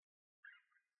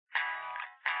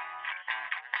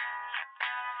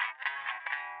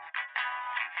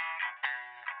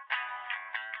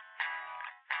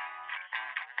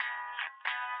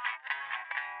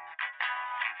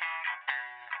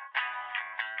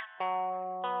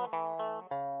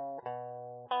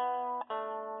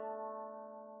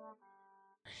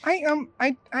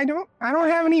I don't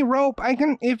have any rope.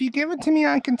 If you give it to me,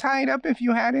 I can tie it up if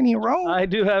you had any rope. I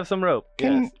do have some rope.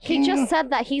 Yes. He just said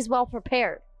that he's well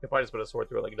prepared. He'll probably just put a sword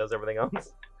through it like he does everything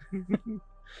else.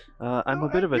 I'm a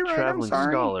bit of a you're right, I'm traveling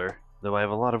sorry. scholar, though I have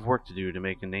a lot of work to do to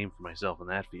make a name for myself in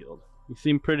that field. You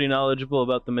seem pretty knowledgeable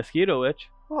about the Mosquito Witch.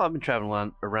 Well, I've been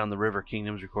traveling around the River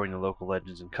Kingdoms recording the local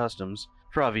legends and customs.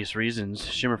 For obvious reasons,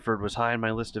 Shimmerford was high on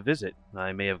my list to visit.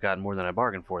 I may have gotten more than I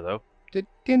bargained for, though.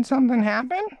 Did something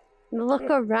happen? Look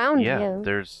around Yeah, you.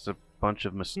 there's a bunch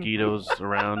of mosquitoes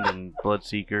around and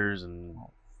bloodseekers and...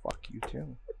 Fuck you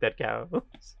too. Dead cow.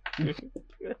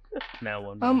 Now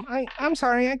one. I'm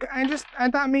sorry. I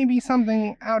thought maybe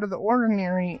something out of the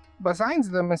ordinary besides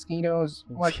the mosquitoes.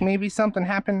 Like maybe something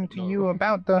happened to you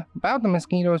about the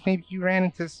mosquitoes. Maybe you ran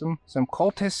into some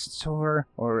cultists or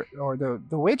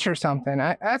the witch or something.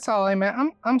 That's all I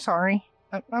meant. I'm sorry.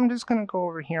 I'm just gonna go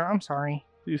over here. I'm sorry.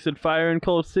 You said fire and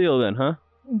cold steel then, huh?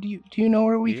 Do you know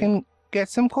where we can get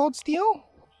some cold steel?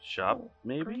 Shop,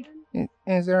 maybe?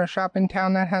 Is there a shop in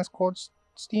town that has cold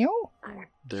steel?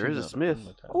 There is a smith.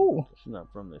 Oh, She's not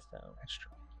from this town. that's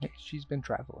true. She's been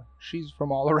traveling. She's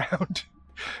from all around.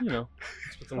 You know,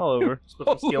 Put some, all over. put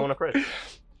some steel in a fridge.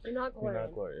 You're not You're going.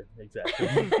 not Gloria. Exactly.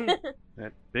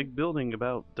 That big building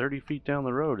about 30 feet down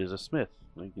the road is a smith.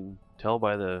 You can tell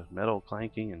by the metal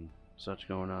clanking and such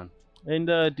going on. And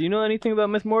do you know anything about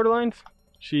Miss Mordelines?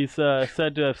 She's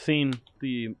said to have seen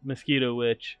the Mosquito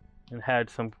Witch and had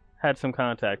some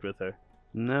contact with her.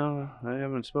 No, I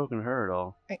haven't spoken to her at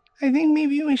all. I think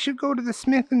maybe we should go to the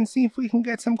smith and see if we can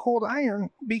get some cold iron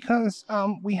because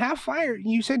we have fire.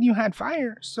 You said you had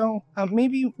fire, so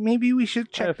maybe we should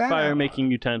I check have that out.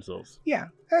 fire-making utensils. Yeah,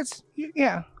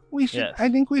 we should. Yes. I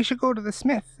think we should go to the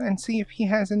smith and see if he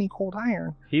has any cold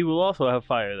iron. He will also have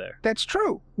fire there. That's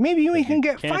true. Maybe we can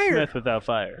get Can't fire. smith without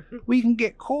fire. We can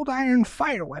get cold iron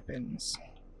fire weapons.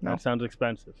 No. That sounds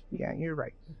expensive. Yeah, you're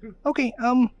right. Okay.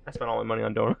 I spent all my money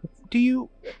on donuts. Do you?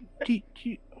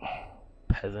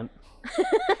 Peasant.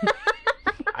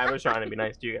 I was trying to be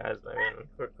nice to you guys. I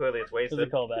mean, clearly it's This is a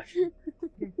wasted. callback.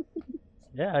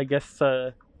 Yeah, I guess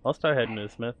I'll start heading to the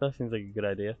smith. That seems like a good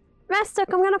idea. Rastuk,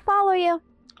 I'm gonna follow you.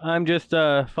 I'm just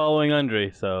following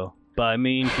Andre, so by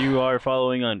means you are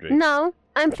following Andre. No,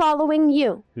 I'm following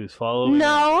you. Who's following?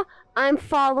 No, I'm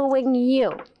following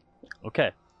you.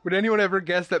 Okay. Would anyone ever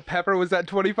guess that Pepper was at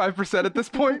 25% at this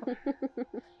point?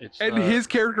 It's And his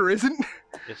character isn't?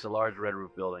 It's a large red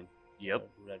roof building. Yep.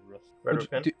 Red roof. Red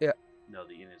Roof Inn? Yeah. No,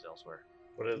 the inn is elsewhere.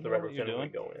 What is the You know Red what Roof you're Inn when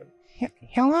we doing? go in?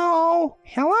 Hello.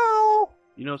 Hello.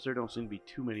 You notice there don't seem to be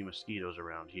too many mosquitoes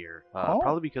around here. Oh.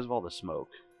 Probably because of all the smoke.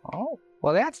 Oh,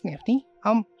 well, that's nifty.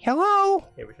 Hello.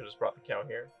 Maybe we should just brought the cow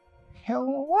here.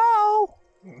 Hello.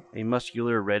 A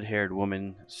muscular, red-haired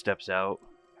woman steps out.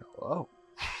 Hello.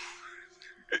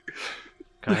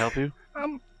 Can I help you?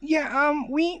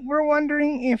 We were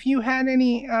wondering if you had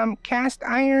any cast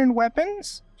iron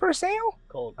weapons for sale.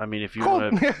 Cold. I mean, if you Cold.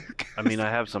 want to... I mean, I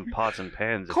have some pots and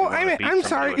pans if Cold. you want to beat I'm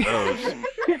somebody sorry. with those.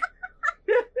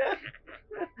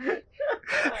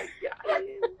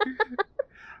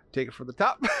 Take it from the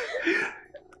top.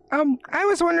 I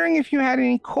was wondering if you had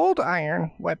any cold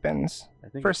iron weapons. I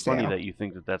think For it's funny sale. that you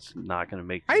think that that's not going to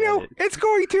make I you know, edit. it's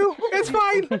going to. It's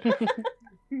fine.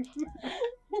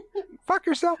 Fuck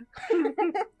yourself.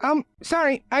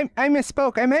 Sorry, I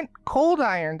misspoke. I meant cold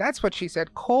iron. That's what she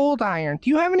said. Cold iron. Do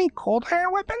you have any cold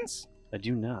iron weapons? I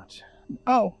do not.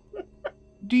 Oh.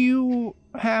 Do you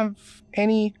have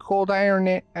any cold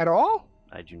iron at all?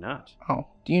 I do not. Oh.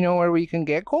 Do you know where we can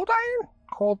get cold iron?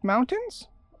 Cold mountains?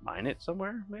 Mine it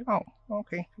somewhere, maybe? Oh,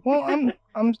 okay. Well,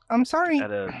 I'm sorry.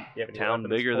 At a You have any town weapons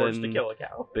bigger forged than to kill a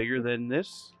cow? bigger than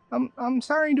this? I'm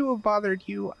sorry to have bothered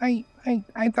you. I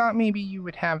thought maybe you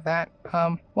would have that.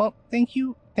 Well, thank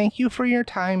you for your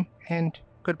time and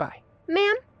goodbye.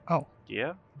 Ma'am?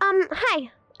 Yeah. Hi.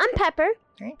 I'm Pepper.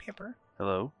 Hey, Pepper.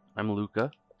 Hello, I'm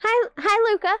Luca.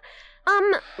 Hi,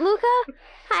 Luca. Luca?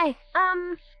 Hi.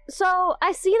 So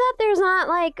I see that there's not,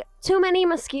 like, too many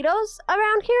mosquitoes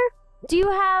around here. Do you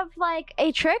have, like,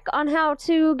 a trick on how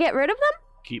to get rid of them?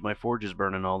 Keep my forges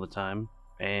burning all the time,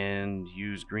 and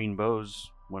use green bows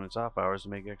when it's off hours to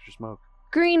make extra smoke.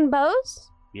 Green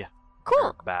bows? Yeah. Cool.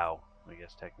 Or bow, I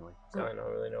guess technically. So I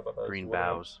don't really know about those. Green What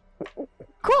are bows.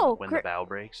 Cool. When the bow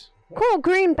breaks. Cool,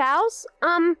 green bows.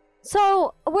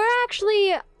 So we're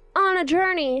actually on a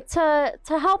journey to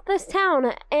help this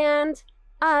town and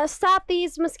stop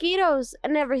these mosquitoes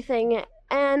and everything.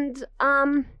 And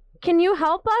can you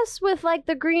help us with like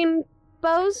the green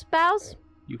bows?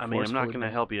 I mean, I'm not going to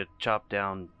help you chop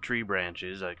down tree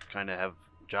branches. I kind of have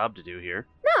job to do here.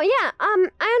 No, yeah,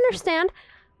 I understand.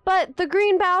 But the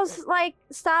green boughs, like,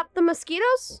 stop the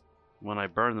mosquitoes? When I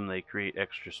burn them, they create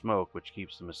extra smoke, which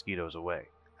keeps the mosquitoes away.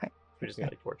 We just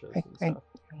got like torches I- and stuff.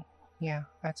 Yeah,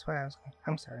 that's what I was.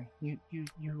 I'm sorry. You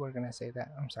were gonna say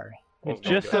that. I'm sorry. Well, It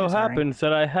just so I'm sorry. happens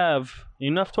that I have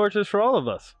enough torches for all of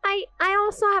us. I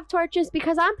also have torches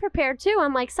because I'm prepared too,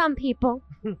 unlike some people.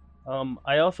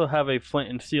 I also have a flint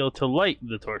and steel to light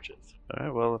the torches. All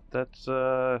right. Well, if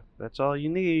that's all you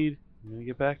need. I'm gonna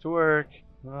get back to work.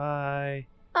 Bye.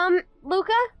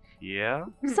 Luca? Yeah.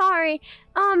 Sorry.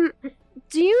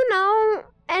 Do you know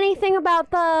anything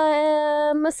about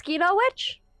the mosquito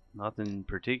witch? Nothing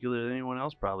particular that anyone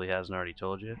else probably hasn't already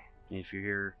told you. If you're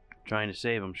here trying to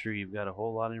save, I'm sure you've got a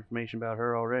whole lot of information about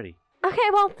her already. Okay,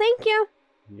 well, thank you.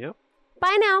 Yep.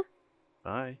 Bye now.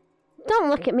 Bye. Don't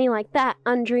look at me like that,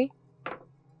 Andre.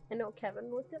 I know Kevin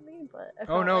looked at me, but I Oh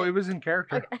felt no, like... it was in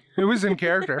character. It was in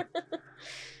character.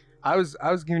 I was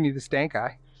giving you the stank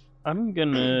eye. I'm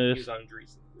gonna He's on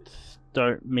Grease.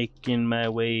 start making my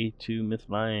way to Miss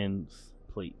Lyon's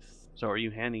place. So, are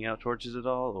you handing out torches at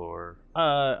all, or?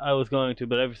 I was going to,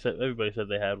 but everybody said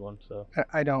they had one, so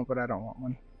I don't, but I don't want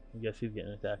one. I guess he's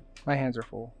getting attacked. My hands are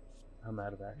full. I'm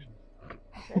out of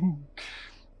action.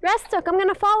 Restook, I'm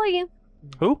gonna follow you.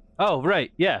 Who? Oh,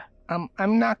 right, yeah.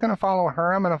 I'm not gonna follow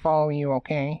her. I'm gonna follow you,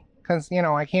 okay? Cause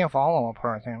I can't follow a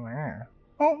person.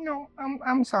 Oh no,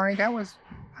 I'm sorry. That was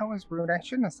rude. I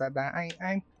shouldn't have said that.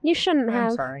 You shouldn't I'm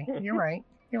have. sorry. You're right.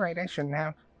 You're right. I shouldn't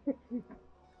have.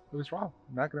 It was wrong.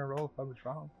 I'm not gonna roll if I was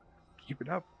wrong. Keep it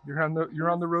up. You're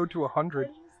on the road to 100.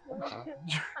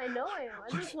 I know I am.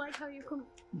 I just like how you come.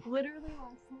 Literally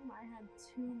last time I had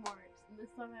 2 marks, and this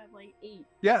time I have like 8.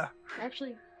 Yeah.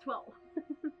 Actually, 12.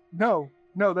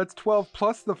 No, that's 12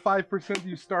 plus the 5%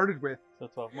 you started with. So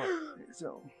 12 months.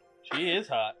 So She is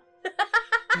hot.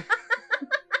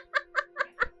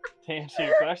 To answer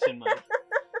your question, Mike,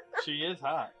 she is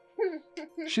hot.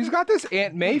 she's got this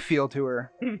Aunt May feel to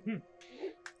her.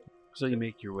 So you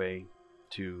make your way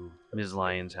to Ms.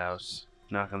 Lyon's house.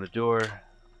 Knock on the door.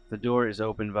 The door is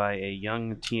opened by a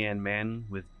young Tian man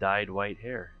with dyed white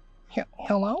hair.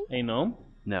 Hello? A gnome?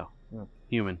 No, Oh.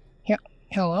 human.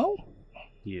 Hello?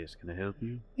 Yes, can I help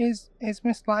you? Is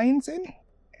Miss Lyons in?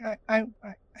 I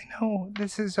know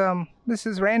this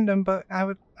is random, but I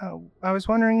was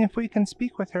wondering if we can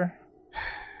speak with her.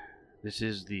 This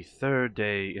is the 3rd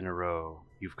day in a row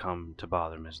you've come to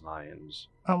bother Ms. Lyons.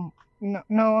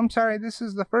 No, I'm sorry. This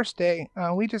is the first day.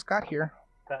 We just got here.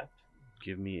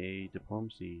 Give me a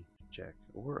diplomacy check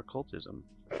or occultism.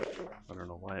 I don't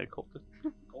know why occultism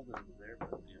is there,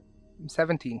 but yeah.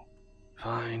 17.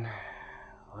 Fine,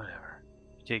 whatever.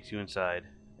 He takes you inside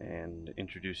and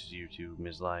introduces you to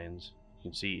Ms. Lyons. You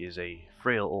can see is a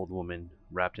frail old woman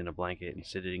wrapped in a blanket and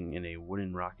sitting in a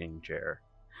wooden rocking chair.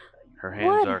 Her hands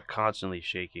What? are constantly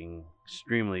shaking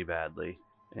extremely badly,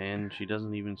 and she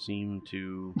doesn't even seem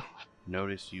to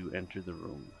notice you enter the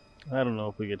room. I don't know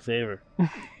if we could save her.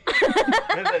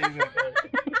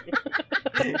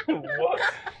 What?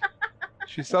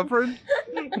 She suffering?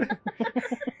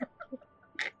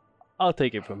 I'll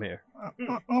take it from here.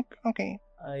 Okay.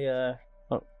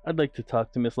 I'd like to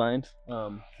talk to Miss Lyons.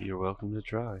 You're welcome to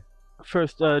try.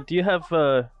 First, do you have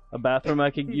a bathroom I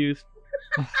could use?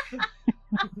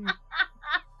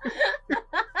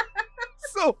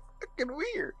 So fucking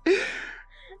weird.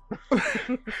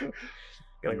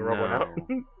 Gonna rub one out.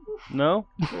 No?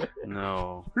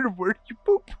 No. Where do you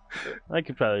poop? I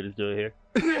could probably just do it here.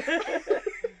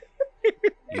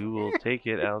 You will take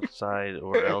it outside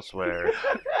or elsewhere,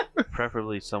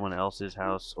 preferably someone else's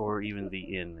house or even the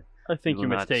inn. I think You you're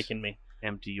will not mistaking me.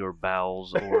 Empty your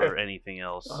bowels or anything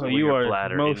else. So with you your are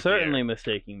bladder most into the air. certainly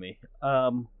mistaking me.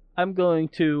 I'm going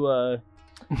to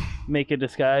make a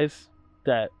disguise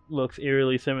that looks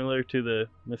eerily similar to the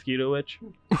mosquito witch.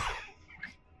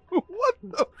 What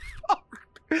the fuck?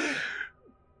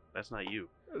 That's not you.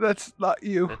 That's not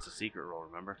you. That's a secret roll,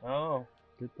 remember? Oh,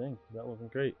 good thing. That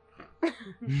wasn't great.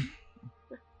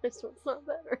 This one's not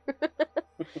better.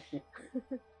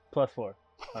 +4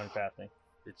 on crafting.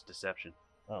 It's deception.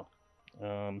 +3.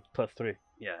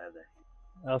 Yeah, I have that.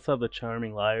 I also have the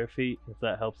charming liar feat, if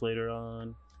that helps later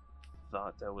on.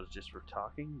 Thought that was just for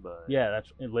talking, but Yeah,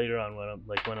 that's later on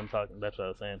when I'm talking. That's what I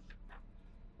was saying.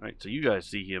 Alright, so you guys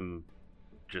see him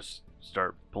just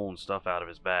start pulling stuff out of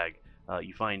his bag.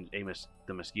 You find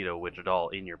the mosquito witch doll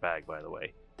in your bag, by the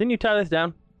way. Didn't you tie this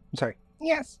down? I'm sorry.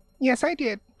 Yes, I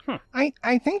did. Hmm.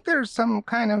 I think there's some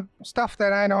kind of stuff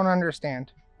that I don't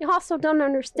understand. You also don't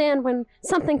understand when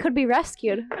something could be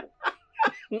rescued.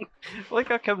 Like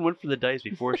how Kevin went for the dice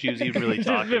before she was even really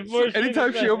talking.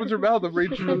 Anytime she opens her mouth, I'm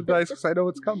reaching for the dice because I know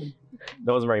it's coming.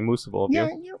 That wasn't very mooseable of Yeah,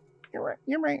 you. you're right.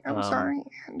 You're right. I'm sorry.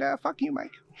 And fuck you,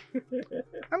 Mike.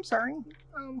 I'm sorry.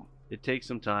 It takes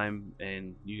some time,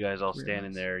 and you guys all standing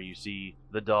Realize. there. You see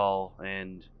the doll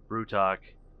and Brutok,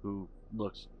 who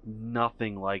looks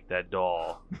nothing like that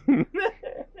doll.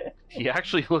 He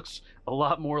actually looks a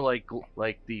lot more like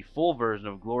the full version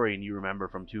of Glorian you remember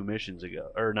from 2 missions ago,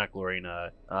 or not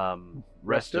Glorian,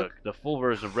 Restuk, the full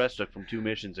version of Restuk from 2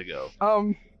 missions ago.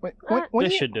 What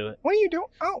This should do it. What are you doing?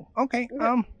 Oh, okay.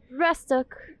 Restuk.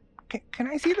 Can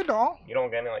I see the doll? You don't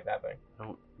get anything like that thing. I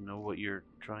don't know what you're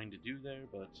trying to do there,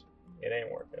 but It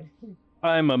ain't working.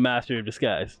 I'm a master of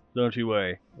disguise. Don't you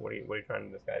worry. What are you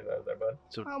trying to disguise as there, bud?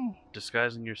 so Disguising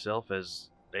disguising yourself as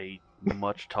a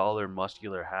much taller,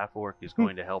 muscular half-orc is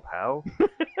going to help how?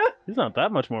 He's not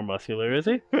that much more muscular, is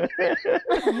he?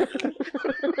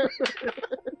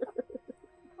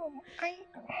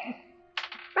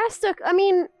 Restuk, I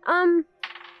mean,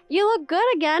 you look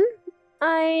good again.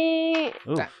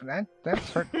 Oof.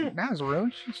 That's her. That was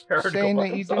rude. She's Her to go saying fuck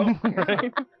that you himself.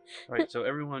 didn't. Alright, so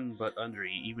everyone but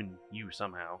Undri, even you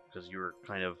somehow, because you were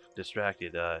kind of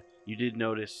distracted, you did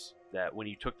notice that when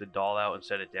you took the doll out and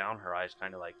set it down, her eyes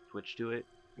kind of like twitched to it.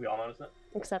 We all noticed it?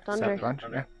 Except Except Andre. Andre,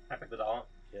 yeah. I picked the doll up.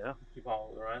 Yeah? You follow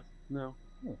the eyes. No.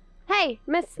 Hey,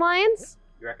 Miss Lyons.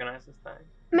 You recognize this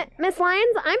thing? Miss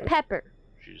Lyons, I'm Pepper.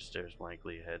 She just stares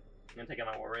blankly ahead. You gonna take out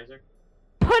my war razor?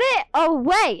 Put it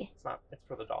away. It's not. It's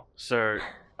for the doll. Sir,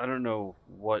 I don't know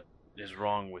what is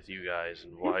wrong with you guys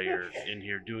and why you're in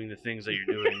here doing the things that you're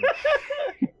doing,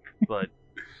 but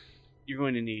you're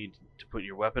going to need to put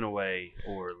your weapon away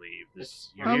or leave.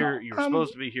 You're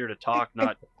supposed to be here to talk,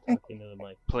 not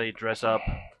play dress up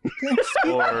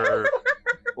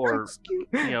or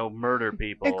murder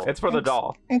people. It's for the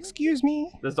doll. Excuse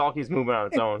me. This doll keeps moving on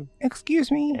its own, Excuse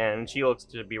me. and she looks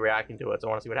to be reacting to it. So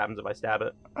I want to see what happens if I stab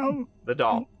it. The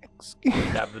doll. Excuse.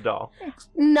 Stab the doll.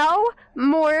 No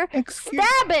more Excuse.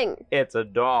 stabbing. It's a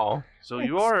doll. So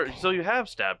you have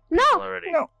stabbed No, people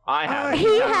already. No. I have.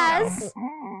 He has.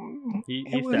 He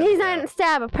It was- stabbed He's her. not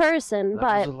stab a person, That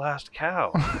was but the last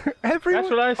cow. Everyone.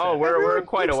 That's what I said. Oh, we're Everyone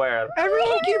quite keeps- aware.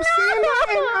 Everyone keeps saying that,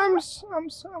 and I'm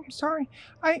sorry.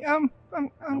 No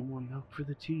more milk for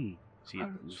the tea. You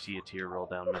see a tear roll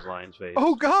down Ms. Lion's face.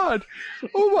 Oh God!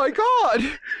 Oh my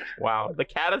God! Wow, the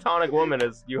catatonic woman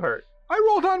is you hurt. I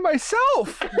rolled on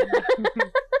myself.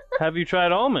 Have you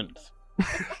tried almonds?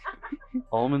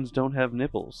 Almonds don't have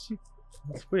nipples.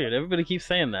 That's weird. Everybody keeps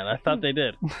saying that. I thought they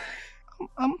did.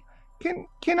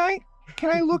 Can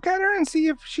I look at her and see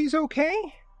if she's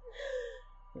okay?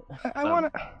 I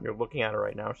want to. You're looking at her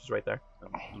right now. She's right there.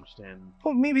 I understand.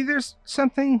 Well, maybe there's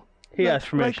something He Like- asked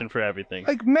permission for everything.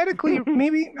 like medically.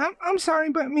 Maybe I'm sorry,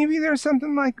 but maybe there's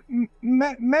something like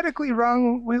medically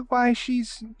wrong with why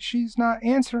she's not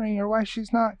answering or why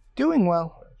she's not doing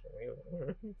well.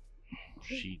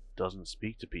 She doesn't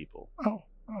speak to people. Oh,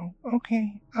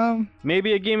 okay.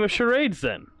 Maybe a game of charades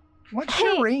then. What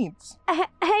Hey. charades?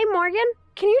 hey, Morgan,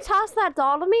 can you toss that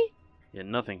doll to me? Yeah,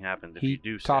 nothing happens if He you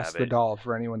do stab tossed it. the doll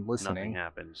for anyone Nothing listening.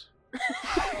 happens.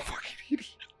 Fucking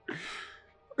idiot.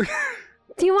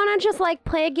 Do you want to just like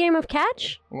play a game of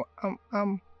catch? Well,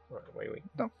 Wait.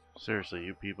 Seriously,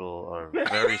 you people are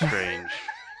very strange.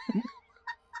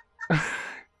 What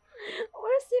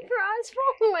a surprise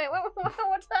roll! Wait, what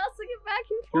tossing it back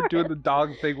and You're forth? doing the dog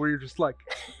thing where you're just like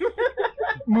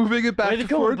moving it back Way to and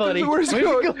go, forth. buddy. Where's it Way to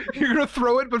going? go. You're gonna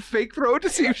throw it, but fake throw it to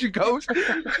see if she goes.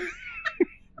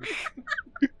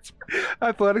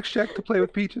 Athletics check to play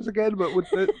with Peaches again, but with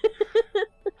the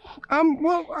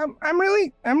well, I'm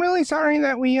really sorry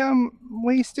that we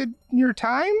wasted your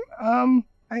time.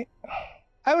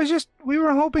 We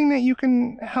were hoping that you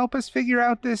can help us figure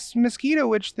out this mosquito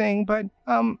witch thing, but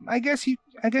I guess you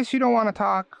don't want to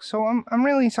talk. So I'm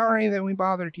really sorry that we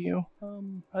bothered you.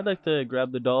 I'd like to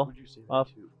grab the doll Would you say that off.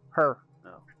 too? Her.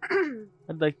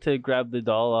 I'd like to grab the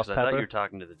doll off 'Cause I thought you were Pepper.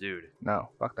 talking to the dude. No,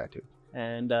 fuck that dude.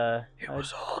 And It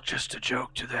was all just a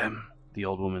joke to them, the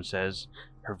old woman says,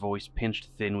 her voice pinched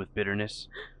thin with bitterness.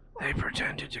 They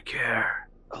pretended to care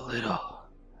a little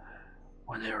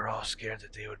when they were all scared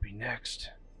that they would be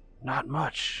next. Not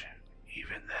much,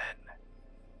 even then.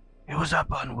 It was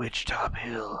up on Witch Top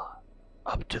Hill,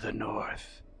 up to the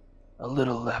north, a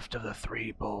little left of the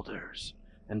 3 boulders,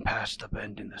 and past the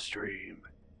bend in the stream.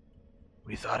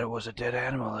 We thought it was a dead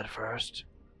animal at first,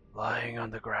 lying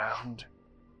on the ground.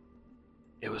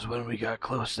 It was when we got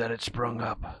close that it sprung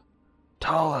up,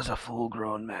 tall as a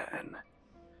full-grown man.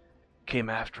 Came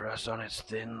after us on its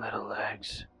thin little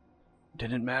legs.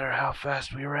 Didn't matter how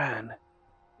fast we ran.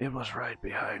 It was right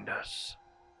behind us.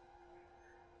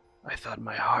 I thought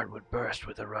my heart would burst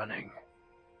with the running.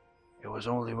 It was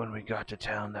only when we got to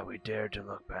town that we dared to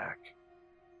look back.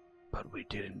 But we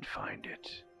didn't find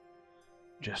it.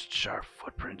 Just sharp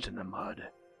footprints in the mud,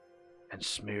 and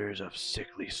smears of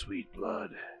sickly sweet blood.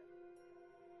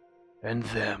 And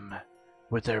them,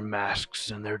 with their masks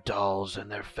and their dolls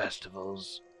and their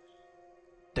festivals,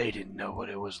 they didn't know what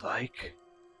it was like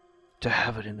to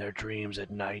have it in their dreams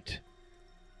at night,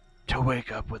 to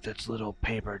wake up with its little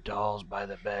paper dolls by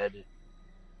the bed.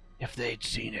 If they'd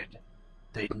seen it,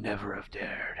 they'd never have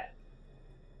dared.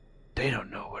 They don't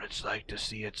know what it's like to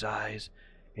see its eyes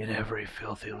in every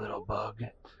filthy little bug,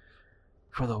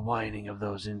 for the whining of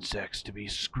those insects to be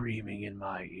screaming in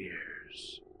my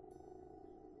ears.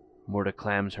 Morta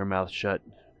clams her mouth shut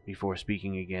before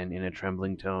speaking again in a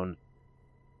trembling tone.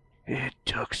 It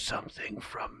took something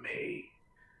from me,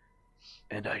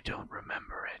 and I don't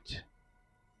remember it.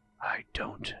 I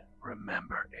don't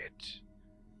remember it.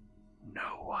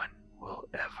 No one will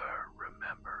ever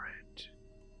remember it.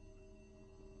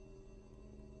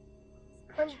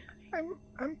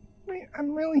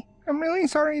 I'm really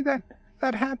sorry that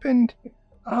happened.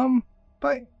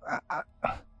 But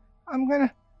I'm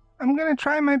gonna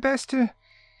try my best to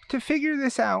figure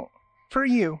this out for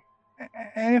you.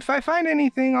 And if I find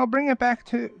anything, I'll bring it back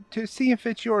to see if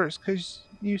it's yours, because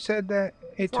you said that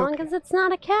it As took. long as it's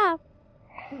not a cat.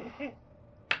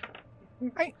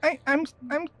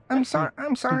 I'm sorry.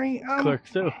 I'm sorry.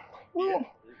 Clerks too.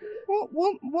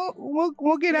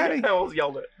 We'll get out of I here. almost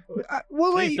yelled it.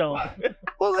 Please don't.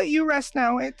 We'll let you rest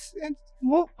now.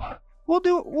 We'll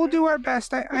do our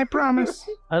best. I promise.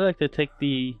 I'd like to take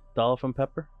the doll from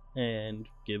Pepper and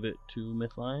give it to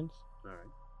Miss Lyons. Alright.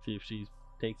 See if she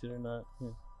takes it or not. Yeah.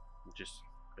 It just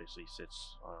basically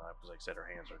sits on, because like I said, her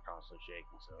hands are constantly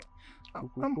shaking,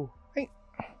 so.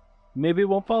 Maybe it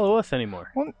won't follow us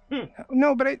anymore.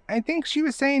 No, but I think she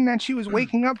was saying that she was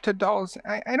waking up to dolls.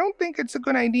 I don't think it's a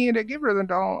good idea to give her the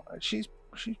doll. She's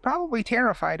probably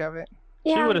terrified of it.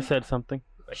 She Yeah. would have said something.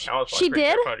 Like, I was She pretty did?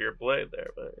 terrified of your blade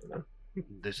there, but you know.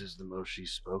 This is the most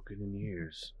she's spoken in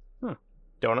years.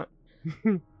 Donut,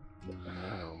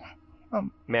 No.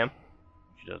 ma'am.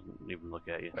 She doesn't even look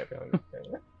at you. Might be hungry.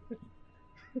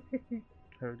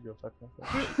 Heard go fuck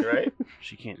myself. You're right?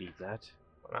 She can't eat that.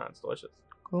 Why not? It's delicious.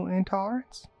 Gluten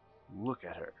intolerance? Look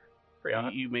at her. Pretty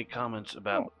hot. You make comments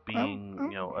about Oh, being,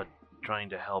 trying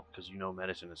to help because you know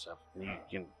medicine and stuff, and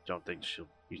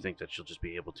you think that she'll just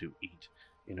be able to eat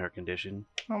in her condition.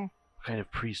 What kind of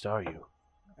priest are you?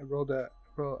 I rolled a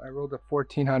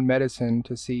 14 on medicine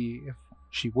to see if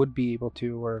she would be able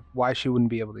to, or why she wouldn't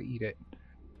be able to eat it.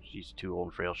 She's too old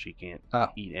and frail. She can't Oh.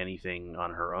 eat anything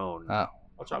on her own. Oh.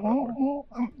 I'll chop it up for you.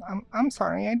 Well, I'm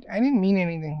sorry. I didn't mean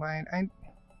anything by it.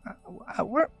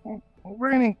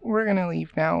 We're gonna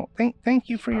leave now. Thank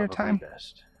you for your Probably time.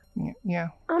 best. Yeah.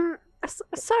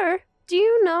 Sir, do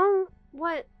you know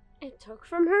what it took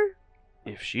from her?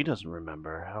 If she doesn't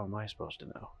remember, how am I supposed to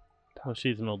know? Well,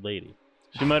 she's an old lady.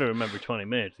 She might have remembered 20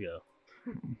 minutes ago.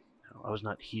 No, I was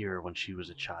not here when she was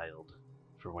a child,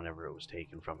 for whenever it was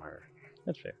taken from her.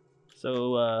 That's fair.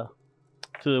 So,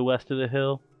 to the west of the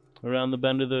hill, around the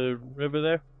bend of the river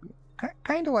there?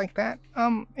 Kind of like that.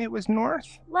 It was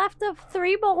north. Left of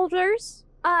 3 boulders,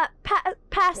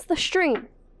 past the stream.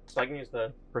 So I can use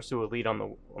the pursue a lead on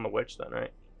the witch then,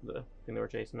 right? The thing they were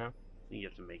chasing now. You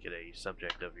have to make it a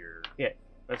subject of your. I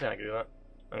think I can do that.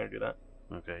 I'm gonna do that.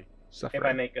 Okay. If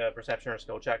I make a perception or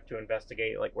skill check to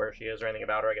investigate like where she is or anything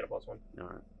about her, I get a +1.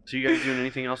 Alright. So you guys doing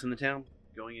anything else in the town?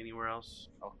 Going anywhere else?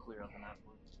 I'll clear out the map.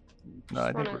 No, I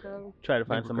Just think wanna we're- go. Try to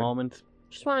find we're some good. almonds.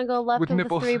 Just want to go left With of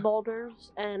nipples. the 3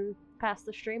 boulders and past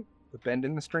the stream. the bend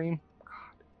in the stream.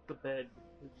 The bed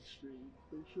is the stream,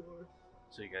 for sure.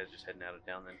 So you guys just heading out of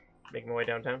town then? Make my way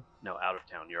downtown. No, out of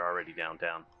town. You're already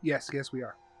downtown. Yes, we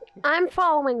are. I'm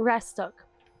following Restook,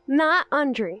 not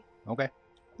Undry. Okay.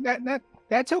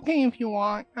 That's okay if you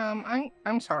want.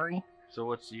 I'm sorry. So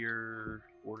what's your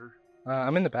order?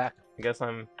 I'm in the back, I guess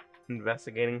I'm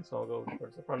investigating, so I'll go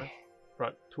towards the front.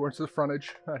 towards the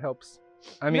frontage. That helps.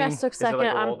 I mean, Restook it like second,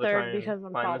 a roll I'm to try third and because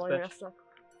I'm find this following bitch? Restook.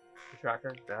 The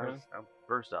tracker.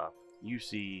 First off, you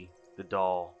see the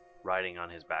doll riding on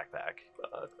his backpack.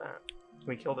 Fuck that. Can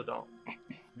we kill the doll?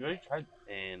 You already tried.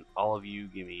 And all of you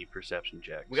give me perception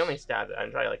checks. We only stabbed it. I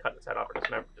didn't try to like cut its head off or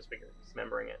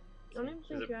dismembering it. I don't even Is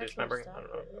think it you actually dismembering? stabbed I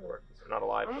don't know it. if it either. works. It's not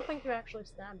alive. I don't but- think you actually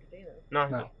stabbed it either. No.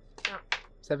 No.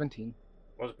 17.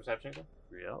 What was the perception?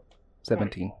 Yep.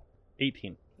 17.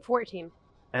 18. 14.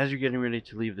 As you're getting ready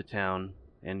to leave the town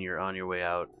and you're on your way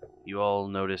out, you all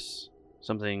notice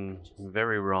something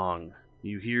very wrong.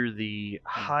 You hear the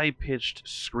high-pitched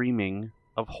screaming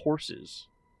of horses.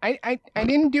 I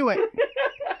didn't do it.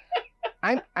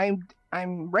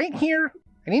 I'm right here.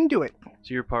 I didn't do it.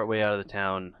 So you're partway out of the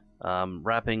town.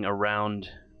 Wrapping around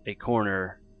a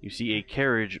corner, you see a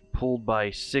carriage pulled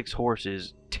by 6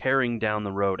 horses tearing down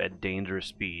the road at dangerous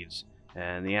speeds.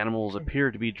 And the animals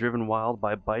appear to be driven wild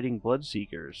by biting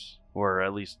bloodseekers. Or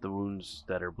at least the wounds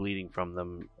that are bleeding from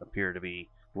them appear to be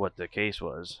what the case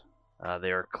was.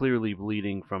 They are clearly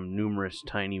bleeding from numerous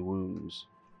tiny wounds.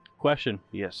 Question: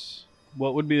 Yes.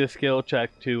 what would be the skill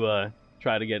check to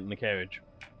try to get in the carriage?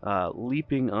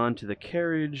 Leaping onto the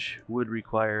carriage would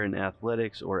require an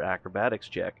athletics or acrobatics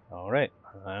check. All right,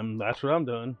 that's what I'm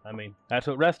doing. I mean, that's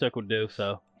what Restic would do.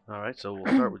 So Alright, so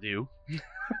we'll start with you.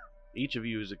 Each of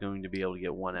you is going to be able to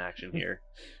get 1 action here.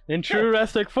 in true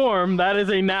Restic form, that is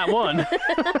a nat 1.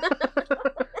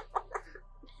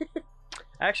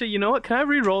 Actually, you know what? Can I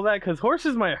re-roll that? Because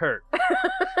horses might hurt.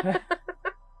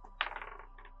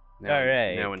 Now,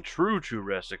 Alright. Now in true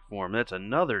rustic form, that's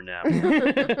another nap.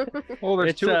 Oh,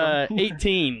 there's It's 2 of them.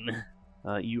 18.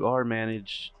 You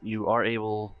are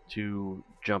able to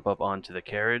jump up onto the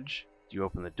carriage. You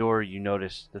open the door, you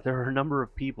notice that there are a number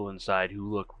of people inside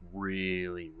who look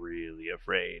really, really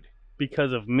afraid.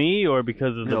 Because of me or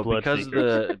because of the No, blood because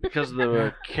seekers? of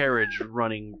the carriage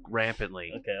running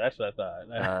rampantly. Okay, that's what I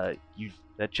thought.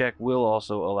 That check will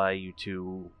also allow you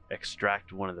to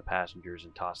extract one of the passengers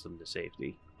and toss them to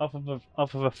safety. off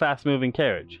of a fast-moving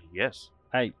carriage. Yes.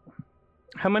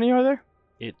 How many are there?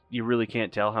 You really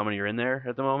can't tell how many are in there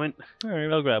at the moment. All right,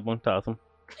 I'll grab one, toss them.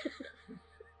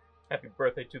 Happy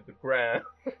birthday to the ground.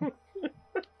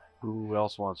 Who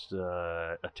else wants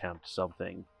to attempt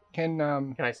something? Can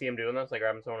Can I see him doing this? Like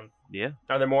grabbing someone? Yeah,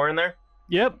 Are there more in there?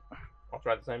 Yep. I'll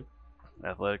try the same.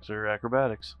 athletics or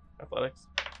acrobatics. Athletics.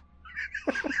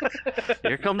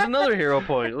 Here comes another hero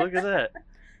point. Look at that.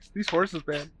 these horses,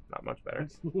 man? Not much better.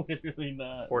 Literally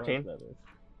not. 14? much better.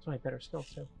 That's my better skills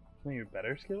too. Some of your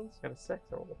better skills? Got a 6.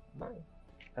 I rolled a 9.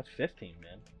 That's 15,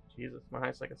 man. Jesus, my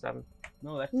highest like a 7.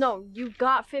 No, that's No, you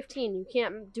got 15. You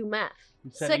can't do math.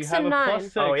 You said 6 you have and a 9. plus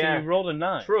 6 Oh, yeah. and you rolled a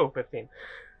 9. True, 15.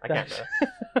 I can't do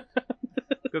that.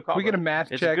 Good call. We get a bro.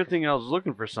 math It's a check. good thing I was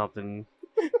looking for something.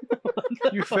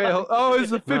 You fail. Oh,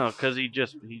 it's a 50. No, because he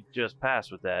just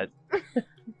passed with that.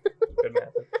 Good math.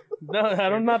 No,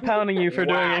 I'm not pounding you for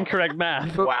doing Wow. incorrect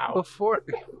math. Be- Wow. Before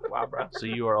Wow, bro. So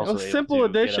you are also was able simple to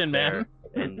addition, get up man.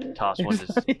 there and toss one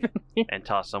and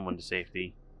toss someone to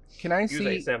safety. can I You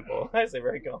say see? simple. I say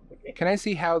very complicated. Can I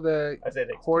see how the I said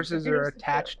horses are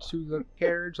attached to the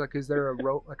carriage? Like, is there a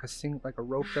rope, like a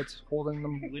rope that's holding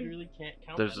them? Literally can't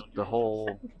count. There's that on the your whole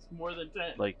list. It's more than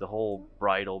 10. like the whole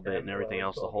bridle bit and everything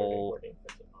else. The whole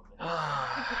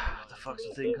what the fuck's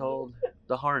the thing called?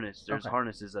 The harness. There's Okay.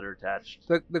 harnesses that are attached.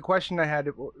 The question I had,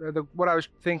 what I was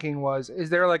thinking was,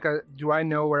 is there like do I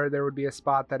know where there would be a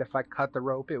spot that if I cut the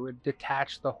rope, it would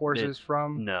detach the horses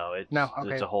from? No, it's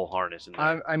okay. it's a whole harness in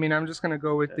there. I mean, I'm just gonna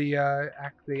go with the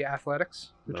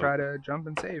athletics to try to jump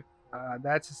and save.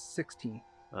 That's a 16.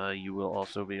 You will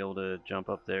also be able to jump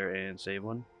up there and save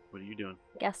one. What are you doing?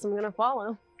 Guess I'm gonna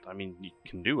follow. I mean, you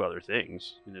can do other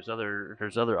things. There's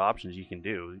other options you can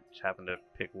do. You just happen to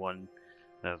pick one.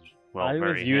 That's well, I was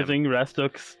very him. using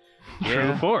Restuk's true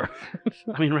Yeah. form.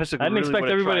 I mean, Restic I didn't really expect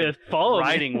would've everybody tried to follow me.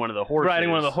 riding one of the horses. Riding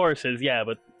one of the horses, yeah,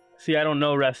 but see, I don't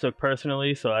know Restuk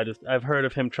personally, so I've heard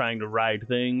of him trying to ride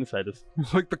things.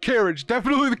 Like the carriage,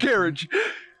 definitely the carriage.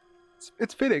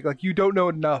 It's fitting. Like you don't know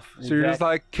enough, so you're just Exactly.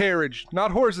 like carriage,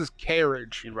 not horses,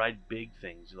 carriage. You ride big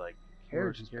things like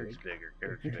Carriage is carriage big. bigger,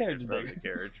 carriage The bigger, carriage is further bigger.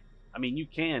 carriage. I mean, you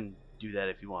can do that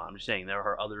if you want. I'm just saying there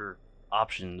are other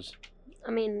options.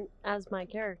 I mean, as my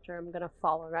character, I'm gonna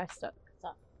follow Restuk.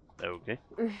 So. Okay.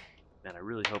 And I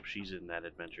really hope she's in that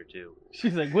adventure too.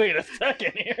 She's like, wait a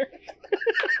second here.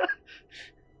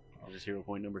 Is this hero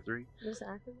point number 3? Just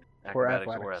acting. Or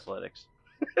Acrobatics or athletics.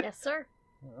 athletics. Yes, sir.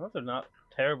 Those are not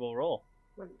terrible roll.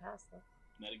 Wouldn't pass that.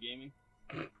 Metagaming.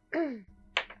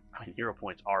 I mean, hero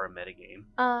points are a metagame.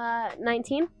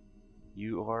 19.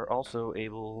 You are also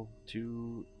able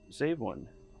to save one.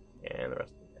 And the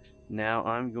rest. Now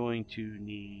I'm going to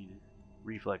need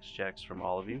reflex checks from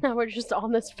all of you. Now we're just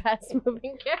on this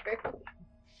fast-moving character.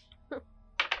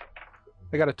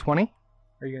 I got a 20.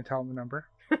 Are you gonna tell them the number?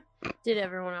 Did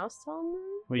everyone else tell him?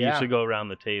 We Yeah. usually go around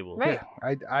the table. Right.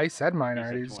 Yeah, I said mine You said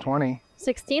already. It's 20. 20.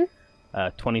 16.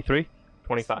 23.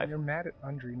 25. You're mad at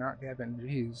Undry, not Gavin.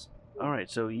 Jeez. Alright,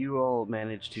 so you all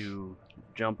managed to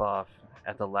jump off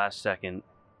at the last second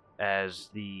as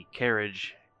the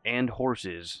carriage and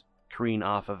horses careen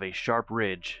off of a sharp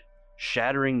ridge,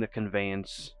 shattering the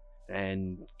conveyance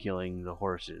and killing the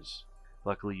horses.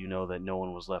 Luckily, you know that no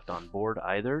one was left on board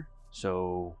either,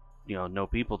 so, no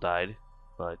people died.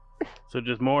 But So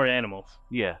just more animals.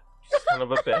 yeah, Son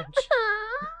of a bitch.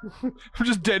 I'm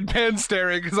just deadpan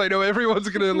staring because I know everyone's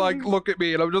gonna like look at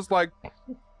me, and I'm just like,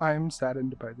 I'm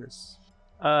saddened by this.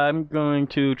 I'm going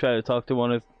to try to talk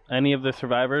to any of the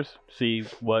survivors, see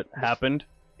what happened.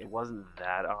 it wasn't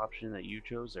that option that you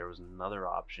chose. There was another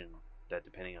option that,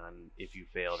 depending on if you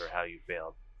failed or how you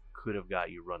failed, could have got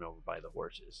you run over by the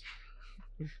horses.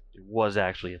 It was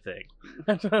actually a thing.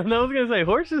 I was gonna say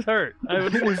horses hurt. I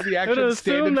would, Was the I would action assume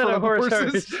stand in that front a of the horse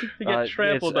horses? hurts to get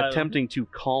trampled it's by attempting to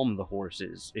calm the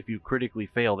horses. If you critically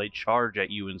fail, they charge at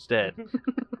you instead.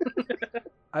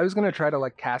 I was gonna try to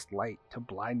like cast light to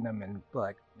blind them and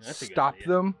like That's a good stop idea.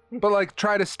 them, but like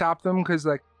try to stop them because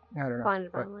like I don't know. Find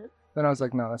it But violent. then I was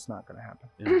like, no, that's not gonna happen.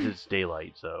 It's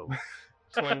daylight, so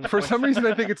For some reason,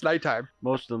 I think it's nighttime.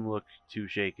 most of them look too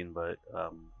shaken. But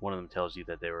one of them tells you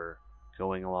that they were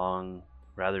going along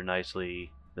rather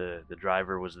nicely. The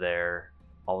driver was there.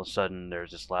 All of a sudden,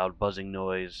 there's this loud buzzing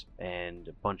noise and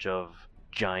a bunch of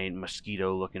giant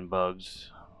mosquito-looking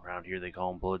bugs. Around here, they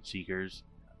call them blood seekers.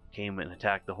 Came and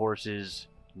attacked the horses.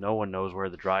 No one knows where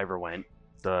the driver went.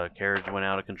 The carriage went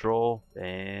out of control,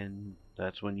 and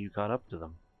that's when you caught up to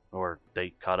them. Or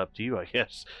they caught up to you, I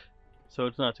guess. So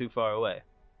it's not too far away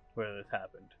where this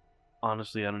happened.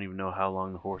 Honestly, I don't even know how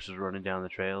long the horse was running down the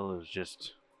trail. It was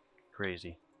just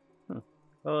crazy.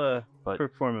 I'll But-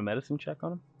 perform a medicine check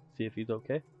on him, see if he's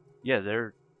okay. Yeah,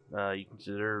 they're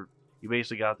you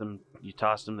basically got them, you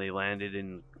tossed them, they landed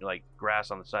in like grass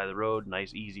on the side of the road,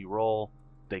 nice easy roll.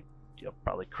 They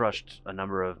probably crushed a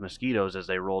number of mosquitoes as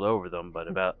they rolled over them, but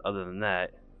other than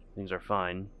that, things are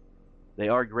fine. They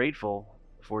are grateful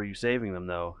for you saving them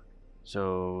though,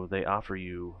 so they offer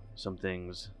you some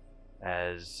things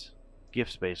as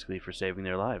gifts basically for saving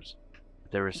their lives.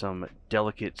 There is some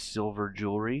delicate silver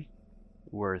jewelry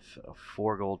worth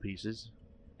 4 gold pieces,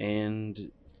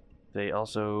 and they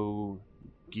also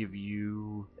give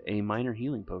you a minor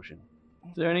healing potion.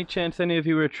 Is there any chance any of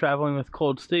you were traveling with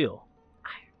cold steel?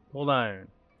 Cold iron.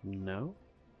 No?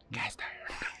 Cast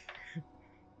iron.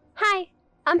 Hi,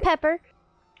 I'm Pepper.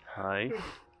 Hi.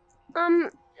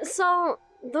 So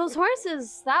those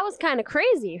horses, that was kind of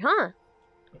crazy, huh?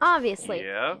 Obviously.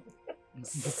 Yeah.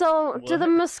 So, do the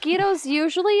mosquitoes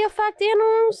usually affect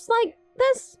animals like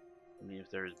this? I mean,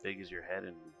 if they're as big as your head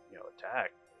and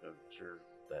attack, I'm sure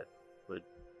that would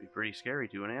be pretty scary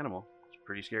to an animal. It's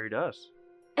pretty scary to us.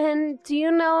 And do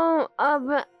you know of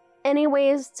any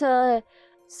ways to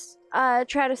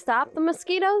try to stop the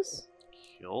mosquitoes?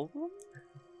 Kill them?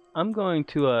 I'm going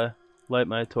to light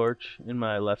my torch in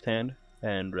my left hand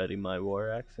and ready my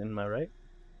war axe in my right,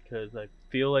 because I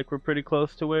feel like we're pretty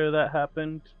close to where that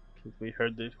happened. Because we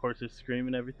heard the horses scream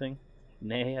and everything.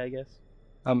 Nay, I guess.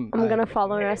 I'm gonna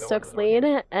follow Restook's lead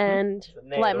and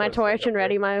light my torch and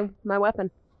ready my weapon.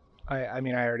 I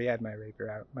mean, I already had my rapier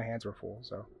out. My hands were full,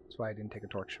 so that's why I didn't take a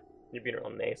torch. You'd be a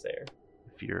real naysayer.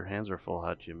 If your hands are full,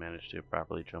 how'd you manage to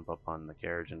properly jump up on the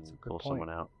carriage and That's a good pull point. someone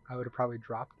out? I would have probably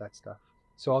dropped that stuff.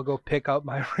 So I'll go pick up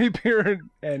my rapier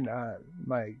and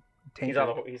my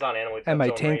tankard. He's on animal. He's And got my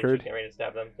his own range, tankard. he's getting ready to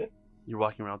stab them. You're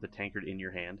walking around with the tankard in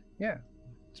your hand. Yeah,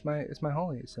 it's my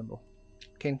holiday symbol.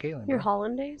 Kane Kalen. Your bro.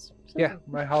 hollandaise? Yeah,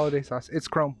 my holiday sauce. It's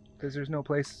Chrome because there's no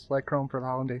place like Chrome for the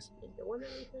hollandaise.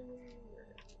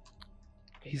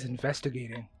 He's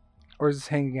investigating, or is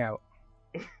he hanging out?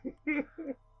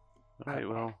 Alright,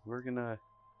 well, we're gonna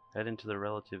head into the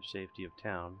relative safety of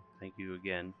town. Thank you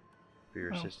again for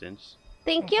your Oh. assistance.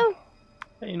 Thank you.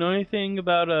 Hey, you know anything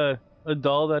about a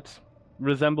doll that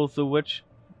resembles the witch,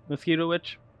 mosquito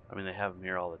witch? I mean, they have them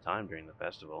here all the time during the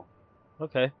festival.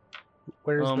 Okay.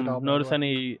 Where's the doll? by the Notice way?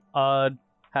 any odd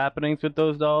happenings with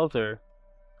those dolls, or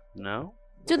No?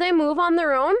 Do they move on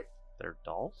their own? They're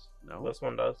dolls? No? This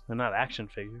one does. they're not action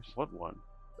figures? What one?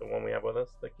 The one we have with us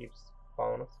that keeps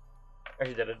following us.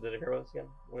 Actually, did it go with us again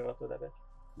when we left with that bitch?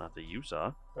 Not that you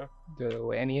saw.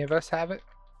 Do any of us have it?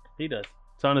 He does.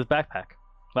 It's on his backpack.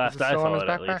 Last it I still on saw his it,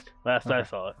 at backpack? least. Last I Okay.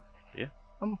 saw it.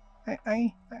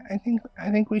 I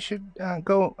think we should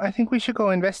go. I think we should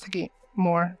go investigate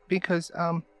more because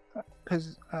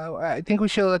I think we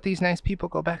should let these nice people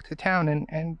go back to town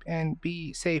and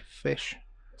be safe fish.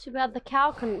 Too bad the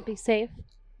cow couldn't be safe.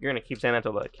 You're gonna keep saying that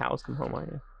till the cows come home,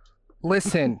 aren't you?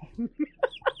 Listen,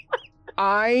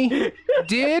 I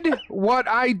did what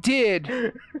I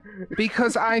did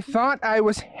because I thought I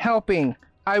was helping.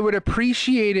 I would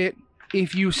appreciate it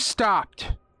if you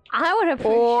stopped. I would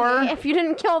appreciate Or- it if you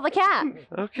didn't kill the cat.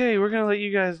 Okay, we're gonna let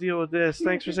you guys deal with this.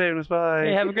 Thanks for saving us. Bye.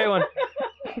 Hey, have a great one.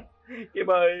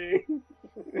 Goodbye.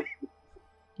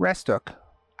 Restook,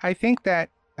 I think that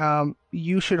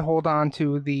you should hold on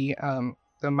to the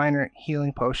minor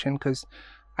healing potion because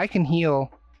I can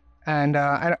heal, and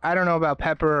I don't know about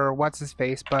Pepper or what's his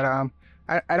face, but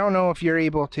I don't know if you're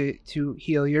able to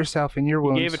heal yourself in your You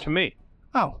wounds. gave it to me.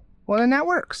 Oh, well then that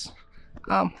works.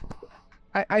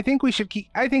 I think we should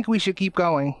keep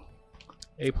going.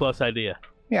 A+ idea.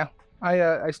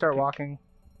 I start walking.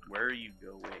 Where are you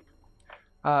going?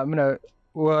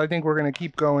 I think we're gonna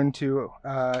keep going to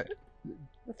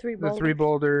The three the boulders. 3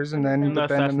 boulders and then the Unless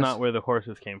bend that's in the not where the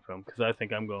horses came from, because I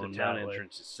think I'm The going town that way.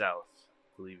 entrance is south.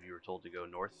 I believe you were told to go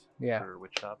north Yeah. for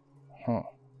Witch Top. Huh.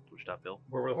 Witch Top Hill.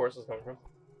 Where were the horses coming from?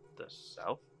 The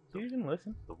south? You didn't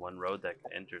listen. The one road that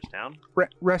enters town?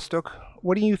 Restuk,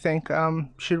 what do you think?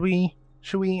 Should we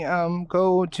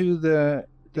go to the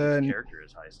This character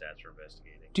has high stats for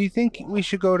investigating. Do you think we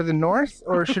should go to the north,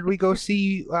 or should we go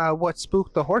see what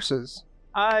spooked the horses?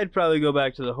 I'd probably go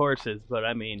back to the horses, but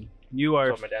I mean, you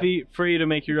are So my dad- free to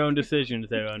make your own decisions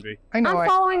there, Andre. I know I'm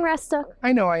following Restook.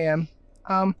 I know I am.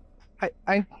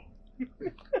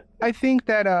 I think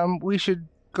that we should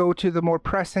go to the more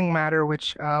pressing matter,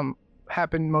 which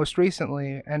happened most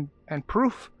recently, and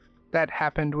proof that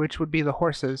happened, which would be the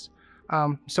horses.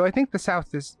 So I think the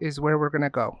south is where we're gonna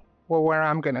go, or where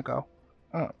I'm gonna go,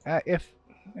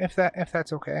 if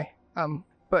that's okay.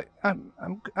 But I'm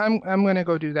gonna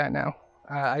go do that now.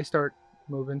 I start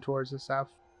moving towards the south.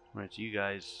 Alright, so you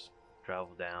guys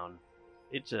travel down.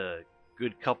 It's a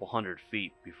good couple hundred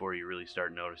feet before you really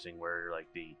start noticing where like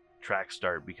the tracks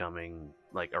start becoming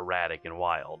like erratic and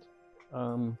wild.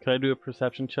 Can I do a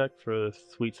perception check for the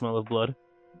sweet smell of blood?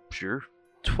 Sure.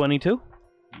 22.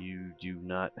 You do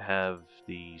not have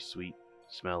the sweet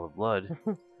smell of blood,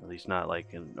 at least not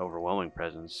like an overwhelming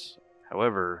presence.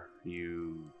 However,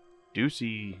 you do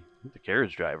see the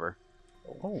carriage driver.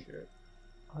 Oh, shit.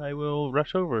 I will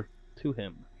rush over to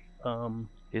him.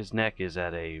 His neck is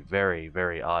at a very,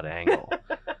 very odd angle.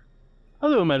 I'll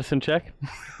do a medicine check.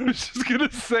 I was just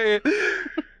gonna say it.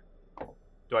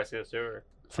 Do I see this too, or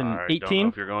It's an I don't know 18.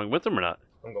 if you're going with him or not.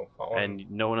 I'm going follow him?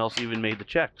 And no one else even made the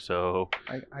check, so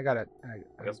I got it.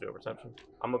 I guess do a perception.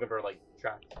 I'm looking for like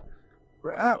tracks.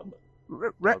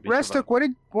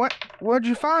 Restuk, what'd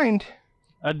you find?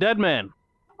 A dead man.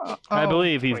 I Oh,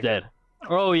 believe he's wait. dead.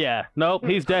 Oh yeah, nope,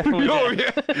 he's definitely Oh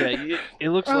dead. yeah. yeah, it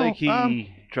looks Oh, like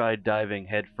he tried diving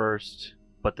head first,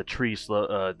 but the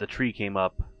tree came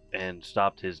up and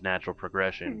stopped his natural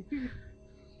progression.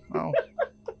 Oh,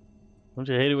 Don't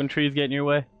you hate it when trees get in your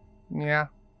way? yeah.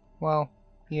 Well,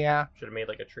 yeah. Should have made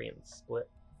like a tree and split.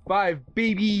 5,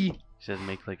 baby. He says,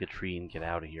 "Make like a tree and get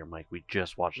out of here, Mike. We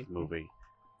just watched the movie."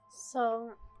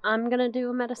 So I'm gonna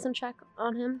do a medicine check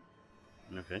on him.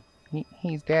 Okay.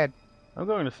 He's dead. I'm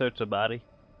going to search the body.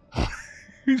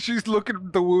 She's looking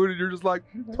at the wound, and you're just like,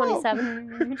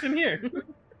 27. What's in here?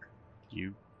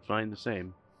 You find the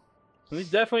same. He's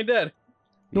definitely dead.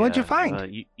 What'd you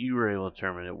find? You were able to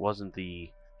determine it wasn't the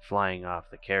flying off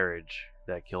the carriage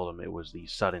that killed him. It was the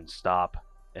sudden stop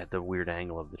at the weird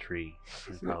angle of the tree.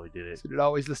 That probably did it. Isn't it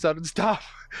always the sudden stop?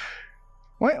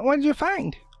 What'd you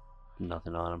find?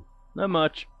 Nothing on him. Not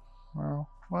much. Well.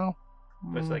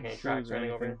 Looks like any Shoes tracks or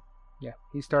running over anything. here. Yeah,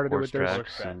 he started it Horse with those.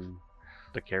 tracks and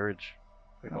the carriage.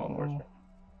 We go on Oh. horseback.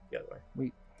 The other way.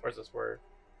 We- Where's this where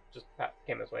just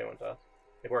came this way and went to us?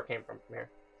 Like where it came from here.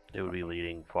 It would be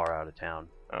leading far out of town.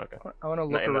 Oh, okay. I want to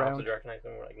Not look in the around. opposite direction, I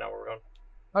assume. We're like, not where we're going.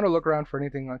 I want to look around for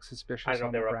anything like suspicious I don't know on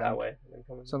if they the were up that ground. way. and then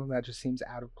coming- Something that just seems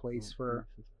out of place for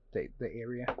the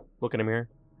area. Look in a mirror.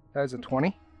 That is a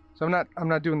 20. So I'm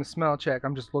not doing the smell check.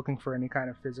 I'm just looking for any kind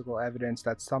of physical evidence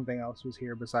that something else was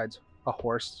here besides a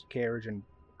horse, carriage, and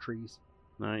trees.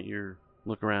 Alright, you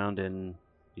look around and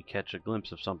you catch a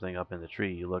glimpse of something up in the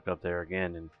tree. You look up there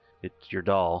again and it's your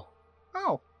doll.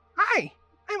 Oh, hi.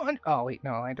 I'm on. Oh wait,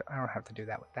 no, I don't have to do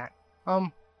that with that.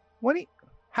 What?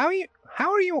 How are you?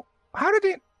 How did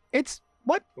it? It's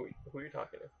what? Who are you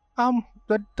talking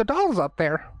to? The doll's up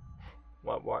there.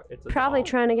 What? It's a Probably doll.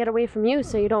 trying to get away from you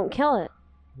so you don't kill it.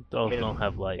 Dolls don't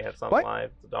have life. Yeah, it's not What?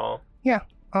 live. It's a doll.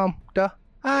 Duh.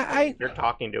 You're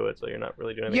talking to it, so you're not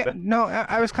really doing anything. Yeah, no,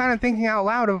 I was kind of thinking out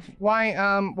loud of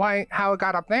how it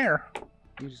got up there.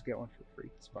 You just get one for free.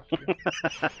 It's fuck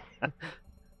you.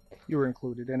 You were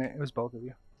included in it. It was both of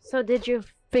you. So did you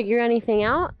figure anything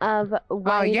out of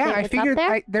why you Yeah, think I it's figured up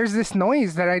there? there's this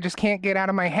noise that I just can't get out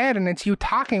of my head, and it's you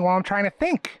talking while I'm trying to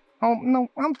think. Oh no,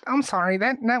 I'm sorry.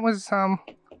 That was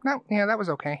that was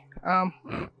okay.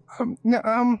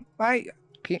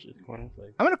 Just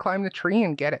cornflakes. I'm gonna climb the tree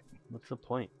and get it. What's the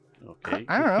point? Okay.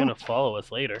 I don't He's know. gonna follow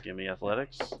us later. Give me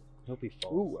athletics. Hope he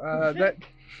falls. Ooh,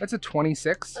 that's a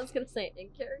 26. was gonna say in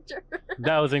character.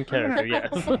 That was in character,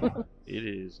 yes. It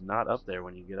is not up there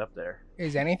when you get up there.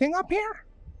 Is anything up here?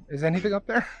 Is anything up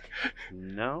there?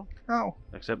 No, Oh,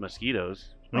 except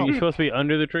mosquitoes. Are you supposed to be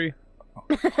under the tree?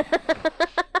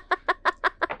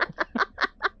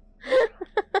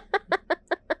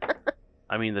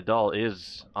 I mean, the doll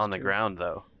is on the ground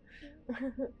though,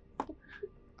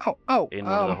 in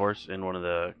one of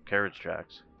the carriage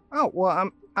tracks. Oh well,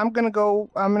 I'm gonna go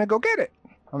get it.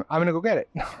 I'm gonna go get it.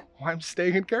 I'm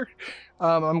staying in character.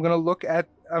 I'm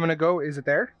gonna go. Is it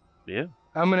there? Yeah.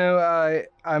 I'm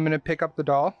gonna pick up the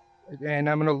doll, and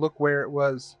I'm gonna look where it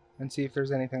was and see if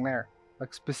there's anything there.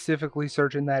 Like specifically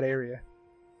searching that area.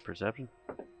 Perception.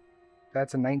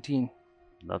 That's a 19.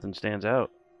 Nothing stands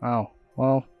out. Oh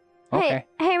well. Okay.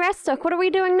 Hey, Restook, what are we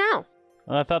doing now?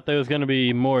 I thought there was gonna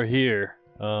be more here.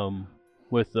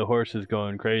 With the horses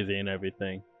going crazy and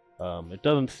everything. It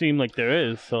doesn't seem like there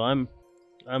is, so I'm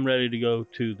ready to go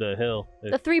to the hill.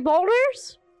 The 3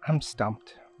 boulders? I'm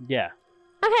stumped. Yeah.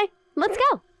 Okay, let's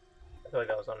go. I feel like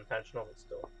that was unintentional, but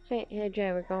still. Hey,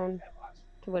 Jay, we're going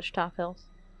to Wichita Hills.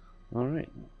 All right.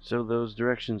 So those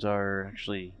directions are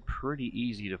actually pretty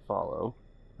easy to follow.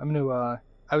 I'm gonna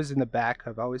I was in the back.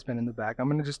 I've always been in the back. I'm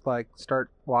gonna just like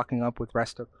start walking up with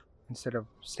Restook instead of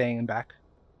staying in back.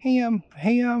 Hey,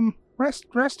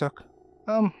 Restook.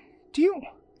 Do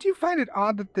you find it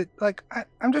odd that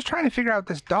I'm just trying to figure out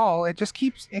this doll. It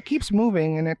keeps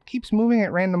moving and it keeps moving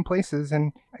at random places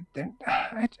and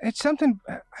it's something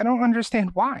I don't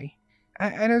understand why.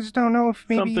 I just don't know if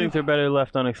maybe Some things are better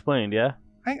left unexplained, yeah?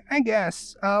 I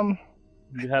guess. You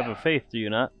have a faith, do you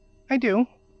not? I do.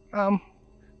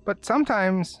 But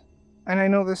sometimes, and I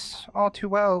know this all too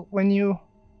well, when you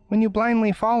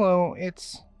blindly follow,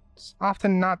 it's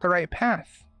often not the right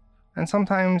path. And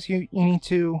sometimes you need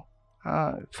to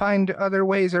find other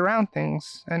ways around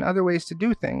things and other ways to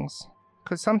do things.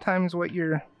 Because sometimes what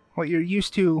you're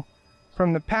used to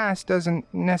from the past doesn't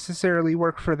necessarily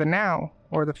work for the now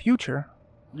or the future.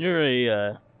 You're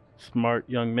a smart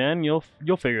young man. You'll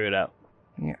figure it out.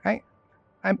 Yeah,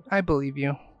 I believe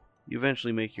you. You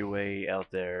eventually make your way out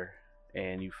there,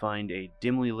 and you find a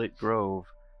dimly lit grove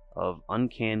of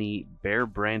uncanny,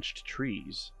 bare-branched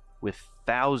trees with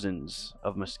thousands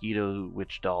of mosquito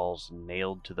witch dolls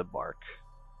nailed to the bark.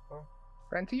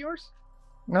 Friend to yours?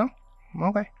 No?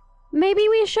 Okay. Maybe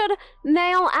we should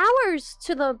nail ours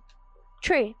to the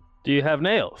tree. Do you have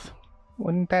nails?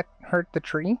 Wouldn't that hurt the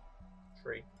tree?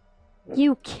 Tree.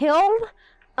 You killed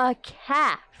a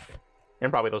calf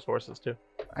And probably those horses, too.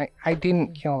 I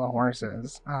didn't kill the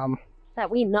horses. that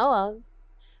we know of.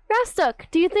 Restook,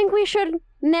 do you think we should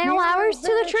nail ours to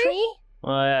the tree?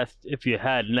 Well, I asked if you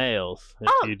had nails.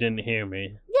 If you didn't hear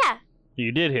me. Yeah,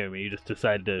 You did hear me. You just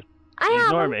decided to I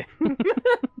ignore have. me.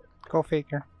 Go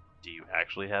figure. Do you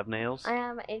actually have nails? I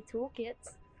have a toolkit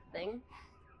thing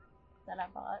that I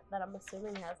bought that I'm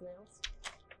assuming has nails.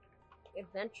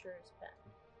 Adventurers pack.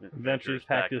 Adventurers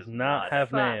Pack does not have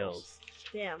Fuck. nails.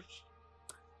 Damn.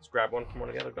 Just grab one from one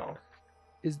of the other dolls.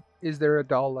 Is there a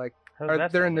doll like? How does Are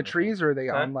that they in solve the anything? trees or are they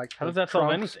Huh? on like How the does that solve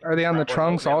trunks? anything? Are they on the Grab one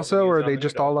trunks nail, also, use or it are on they the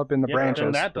just new all up in the Yeah, branches?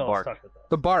 and that The doll's bark. stuck with us.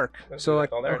 The bark. Let's So do like,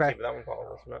 that doll there and okay, see if that one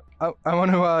follows us or not.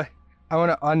 I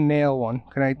want to unnail one.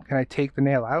 Can I take the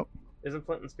nail out? Isn't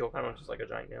flint and steel kind of just like a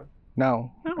giant nail?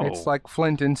 No, No. it's like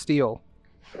flint and steel.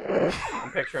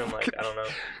 I'm picturing like, I don't know,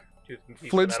 two pieces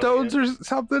of metal Flintstones unit. or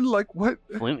something like what?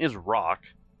 Flint is rock.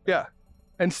 Yeah,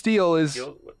 and steel is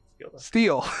Steel? What steel though?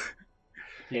 steel.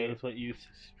 Steel is what you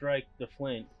strike the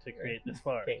flint to create the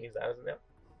spark. Can't use that as a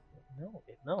nail.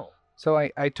 No. So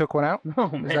I took one out. No,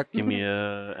 Is man. that Give me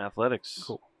athletics.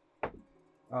 Cool.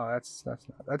 Oh, that's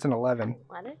an 11.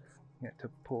 Athletics? Yeah, to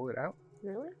pull it out.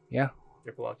 Really? Your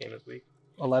pull-out game is weak.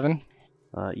 11.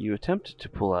 You attempt to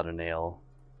pull out a nail.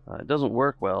 It doesn't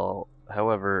work well.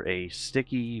 However, a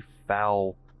sticky,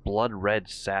 foul, blood-red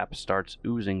sap starts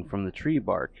oozing from the tree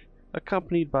bark,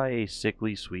 accompanied by a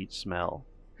sickly sweet smell.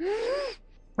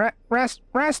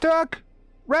 Restook,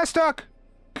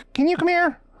 can you come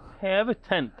here? Hey, I have a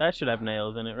tent. That should have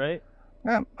nails in it, right?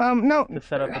 No. To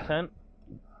set up a tent?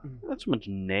 Not so much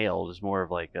nails, it's more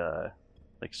of like a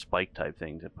spike type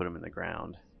thing to put them in the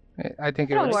ground. I think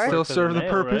it That'll would work. still Work for the serve the nail,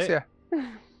 purpose. right? Yeah.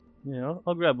 You know,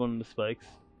 I'll grab one of the spikes.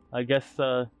 I guess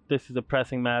this is a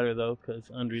pressing matter, though, because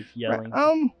Andre's yelling. So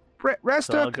I'll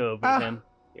Restook. go over to him.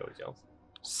 He always yells.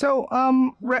 So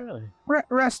Not really.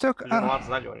 Restook. There's been lots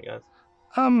of that joining you guys.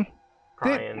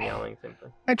 Crying, yelling, same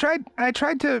thing. I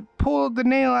tried to pull the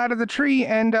nail out of the tree,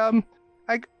 and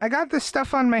I got this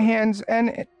stuff on my hands,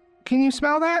 and can you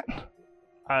smell that?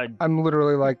 I'm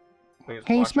literally like,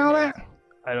 can you smell that?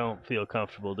 I don't feel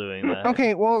comfortable doing that.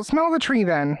 Okay, well, smell the tree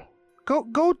then.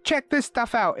 Go check this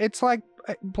stuff out. It's like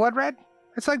blood red.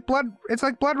 It's like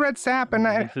blood red sap, and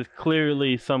This is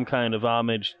clearly some kind of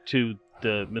homage to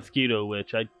the mosquito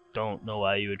witch. I don't know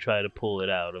why you would try to pull it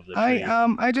out of the tree.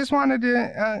 I just wanted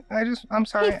to. I'm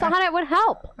sorry. He thought it would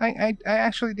help. I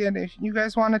actually did. If you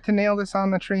guys wanted to nail this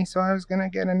on the tree, so I was gonna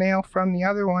get a nail from the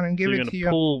other one and give You're it gonna to you.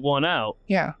 pull one out,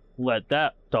 Yeah, let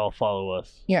that doll follow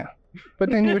us. yeah. But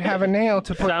then you would have a nail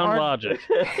to put Sound on. logic.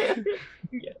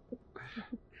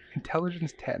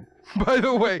 Intelligence 10. By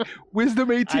the way,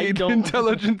 wisdom 18, don't-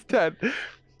 intelligence 10.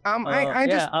 I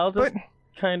just. I'll just but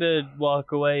kind of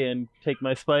walk away and take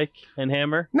my spike and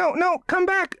hammer. no, come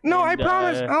back. No, I And,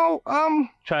 promise. Oh,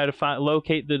 Try to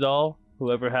locate the doll,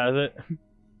 whoever has it.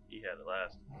 He had it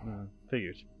last.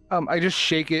 Figures. I just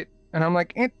shake it. and I'm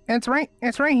like, it's right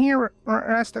here,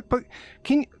 Rastuk. But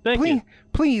can you Thank please, you.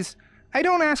 please? I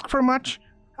don't ask for much.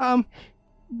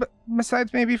 But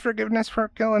besides maybe forgiveness for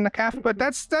killing the calf, but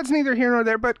that's neither here nor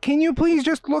there. But can you please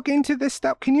just look into this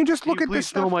stuff? Can you just look Can at you this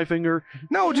please smell stuff? my finger?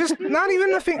 No, just not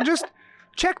even the thing. Just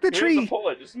check the tree.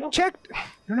 Check.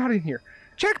 You're not in here.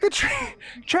 Check the tree.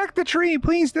 Check the tree,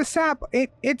 please. The sap.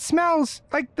 It smells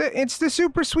like it's the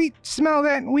super sweet smell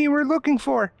that we were looking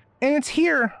for, and it's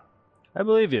here. I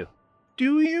believe you.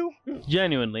 Do you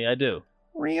Genuinely, I do.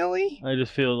 really? I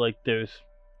just feel like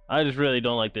I just really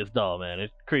don't like this doll, man.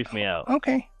 It creeps me out.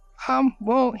 Okay.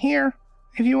 Well, here,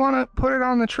 if you want to put it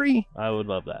on the tree. I would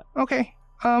love that. Okay.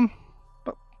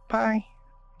 Bye.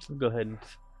 So go ahead and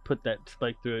put that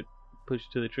spike through it, push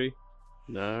it to the tree.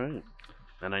 All right.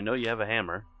 And I know you have a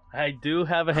hammer. I do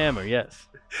have a hammer, yes.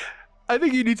 I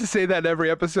think you need to say that in every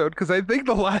episode, because I think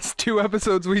the last 2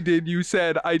 episodes we did, you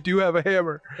said, I do have a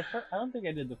hammer. I don't think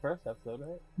I did the first episode,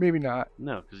 right? Maybe not.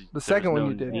 No, because The second one no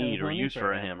you did. need Yeah, or no need use for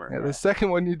for a a hammer. Yeah, the second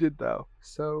one you did, though.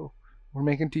 So, we're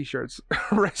making t-shirts.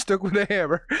 Restook with a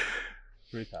hammer.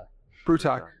 Brutok.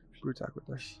 Brutok. Brutok with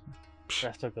this.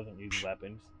 Rastuk doesn't use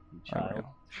weapons. You I child.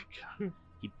 know.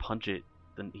 He'd punch it.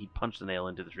 Then he'd punch the nail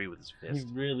into the tree with his He fist.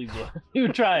 really would. He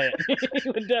would try it. He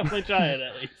would definitely try it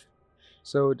at least.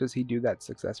 So, does he do that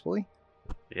successfully?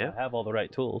 Yeah. I have all the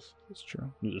right tools. That's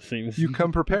true. It just seems You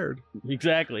come prepared.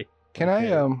 exactly Can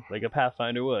I, like a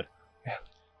Pathfinder would.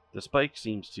 The spike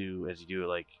seems to, as you do it,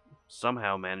 like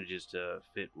somehow manages to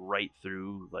fit right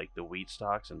through like the wheat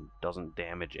stalks and doesn't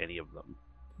damage any of them.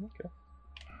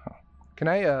 Can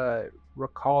I,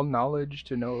 recall knowledge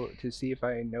to see if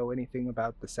I know anything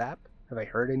about the sap? Have I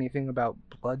heard anything about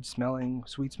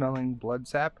sweet-smelling blood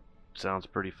sap? Sounds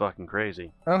pretty fucking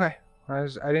crazy. Okay. I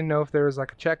didn't know if there was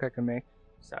like a check I could make.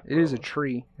 It is a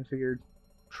tree. I figured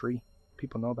tree.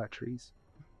 People know about trees.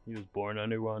 He was born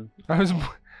under one. It's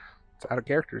out of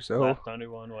character, so Left under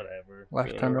one, whatever.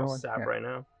 left under one. Sap Yeah. right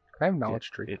now. I have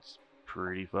knowledge tree. It's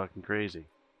pretty fucking crazy.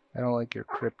 I don't like your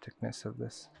crypticness of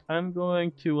this. I'm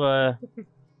going to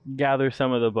gather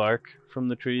some of the bark from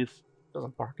the trees.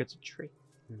 Doesn't bark, it's a tree.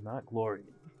 Not glory.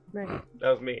 Right. That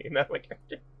was me, not my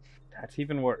character. That's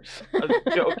even worse. I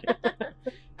was joking.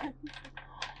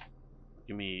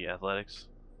 Give me athletics.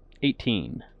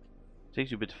 18.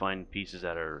 Takes you a bit to find pieces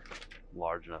that are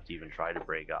large enough to even try to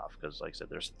break off, because, like I said,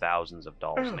 there's thousands of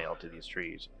dolls nailed to these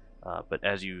trees. But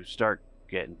as you start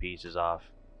getting pieces off,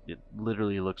 it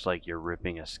literally looks like you're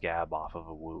ripping a scab off of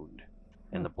a wound,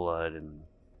 and the blood and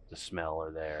the smell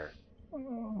are there.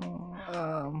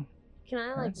 Can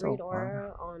I like That's all read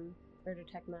aura on or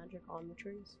detect magic on the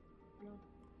trees?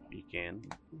 You can.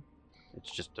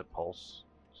 It's just a pulse.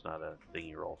 It's not a thing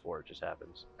you roll for. It just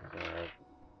happens.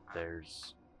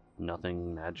 There's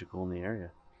nothing magical in the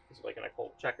area. Is it like an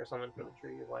occult check or something for the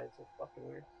tree? Why it's so fucking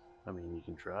weird? I mean, you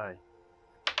can try.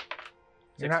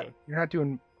 You're 16. not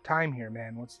doing time here,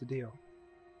 man. What's the deal?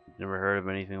 Never heard of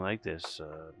anything like this,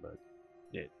 but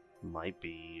it might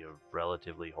be a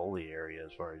relatively holy area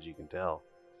as far as you can tell.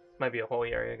 Might be a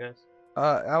holy area, guys.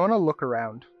 I want to look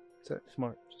around.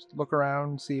 Smart. Just look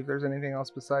around, see if there's anything else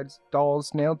besides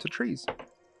dolls nailed to trees.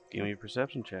 Give me a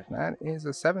perception check. That is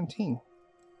a 17.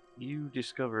 You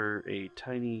discover a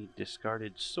tiny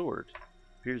discarded sword.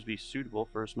 Appears to be suitable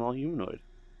for a small humanoid.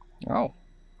 Oh.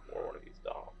 Or one of these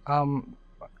dolls.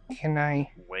 Can I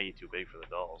Way too big for the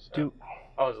dolls. do?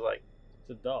 I was like, It's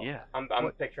a doll. Yeah. I'm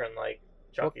What? picturing like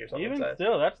Chucky or something. Even size.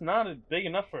 still, that's not big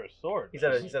enough for a sword. He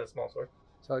said a small sword.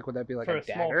 So like, would that be like for a a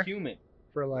small dagger? human,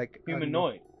 For like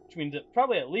humanoid, which means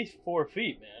probably at least 4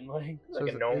 feet, man. Like, So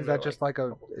Like a gnome is or that just like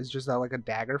a? Is just that like a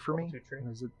dagger for me? Two tree.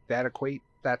 Does it that equate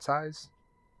that size?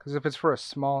 Because if it's for a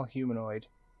small humanoid,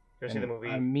 You ever see the and movie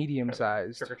I'm medium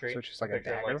sized, Trick or Treat? so it's just like a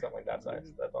Picturing, dagger. Like something like that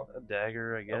size. That's all. A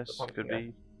dagger, I guess, pumpkin could guy.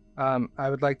 be. I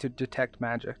would like to detect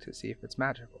magic to see if it's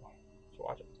magical. Just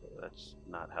watch it. That's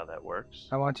not how that works.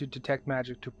 I want to detect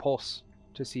magic to pulse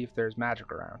to see if there's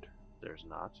magic around. There's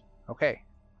not. Okay,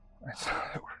 that's not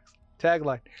how it works.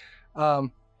 Tagline.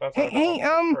 That's Hey, not hey,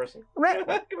 a person.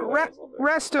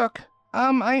 Restuk,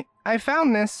 I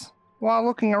found this while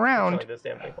looking around. Like this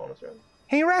damn thing following us around.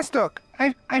 Hey, Restuk,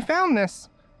 I found this.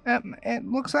 It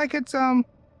looks like it's a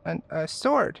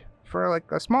sword for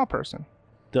like a small person.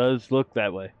 Does look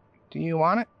that way. Do you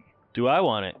want it? Do I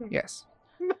want it? Yes.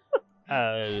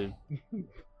 That's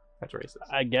racist.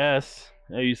 I guess.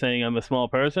 Are you saying I'm a small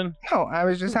person? No, I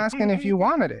was just asking if you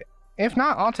wanted it. If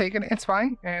not, I'll take it. It's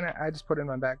fine. And I just put it in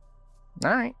my bag.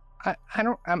 All right.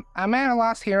 I'm at a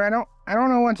loss here. I don't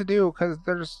know what to do because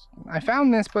I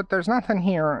found this, but there's nothing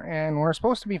here, and we're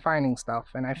supposed to be finding stuff.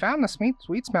 And I found the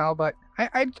sweet smell, but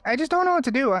I just don't know what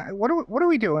to do. What are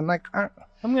we doing? Like,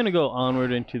 I'm gonna go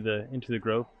onward into the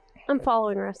grove. I'm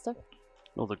following Resta.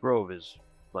 Well, the grove is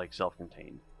like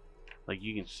self-contained. Like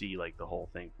you can see like the whole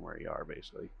thing from where you are,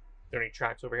 basically. Are there any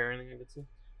tracks over here or anything I could see?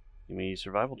 Give me a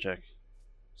survival check.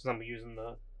 Since I'm using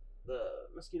the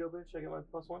mosquito bitch, I get my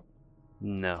 +1?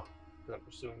 No. Because I'm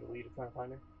pursuing the lead of trying to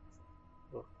find her.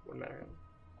 Ugh, wouldn't matter.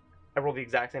 I rolled the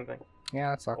exact same thing.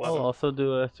 yeah, that sucks. I'll also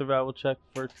do a survival check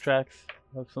for tracks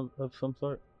of some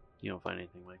sort. You don't find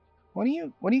anything, Mike. What are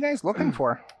you guys looking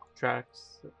for?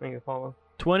 Tracks that they can follow.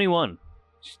 21.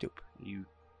 Stupid. You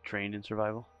trained in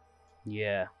survival?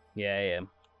 Yeah, I am.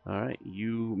 Alright,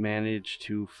 you manage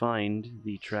to find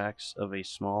the tracks of a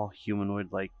small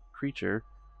humanoid-like creature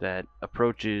that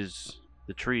approaches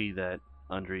the tree that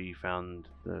Andre found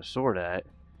the sword at,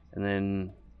 and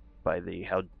then by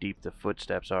how deep the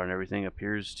footsteps are and everything,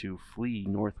 appears to flee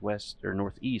northwest or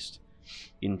northeast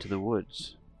into the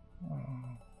woods.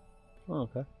 Oh,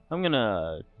 okay. I'm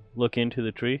gonna look into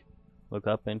the tree, look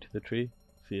up into the tree,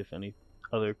 see if any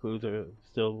other clues are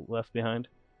still left behind.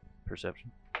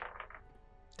 Perception.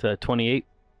 To 28.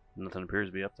 Nothing appears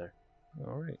to be up there.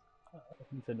 All right.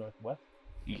 You said northwest.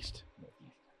 East.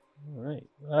 All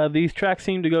right. These tracks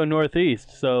seem to go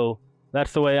northeast, so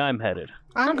that's the way I'm headed.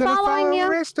 I'm gonna following follow you.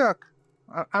 Restuk.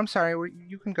 I'm sorry.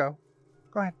 You can go.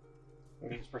 Go ahead. I'm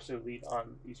going to pursue lead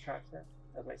on these tracks then,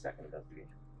 as my second investigation.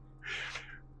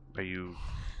 Are you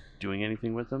doing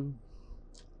anything with them?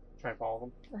 Try and follow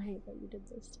them. I hate that you did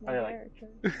this to I my like- character.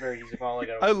 It's very easy to follow.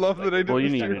 I love that I did Well, you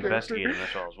this need to to your investigate them, character.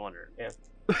 that's what I was wondering.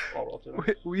 I'll roll to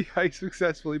them. I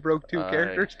successfully broke two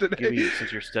characters today. Give me,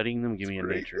 since you're studying them, give me a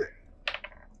Great. nature.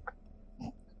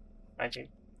 19.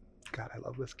 God, I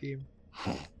love this game.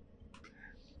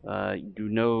 You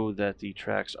know that the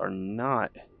tracks are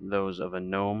not those of a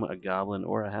gnome, a goblin,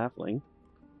 or a halfling,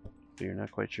 but you're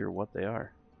not quite sure what they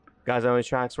are. Guys, these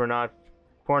tracks were not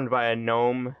formed by a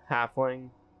gnome, halfling,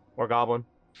 or goblin.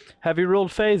 Have you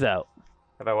ruled phase out?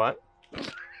 Have I what?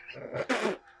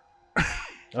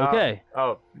 Okay.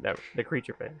 The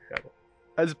creature phase. Got it.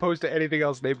 As opposed to anything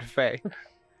else named Faye.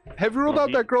 Have you ruled Well,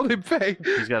 out that girl named Faye?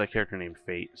 He's got a character named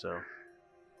Fate, so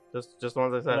Just the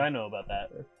ones I said. I know about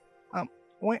that.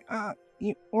 Wait,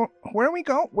 where are we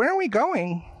go? Where are we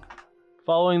going?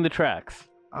 Following the tracks.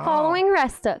 Oh. Following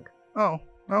Restuk. Oh,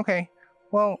 okay.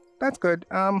 Well, that's good.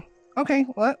 Okay,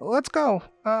 let's go.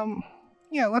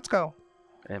 Yeah, let's go.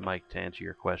 And Mike, to answer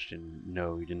your question,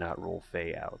 no, you did not roll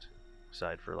Fey out.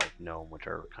 Aside for like gnome, which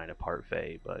are kind of part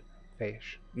Fey, but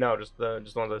Fayish. No, just the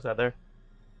ones I said there.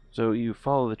 so you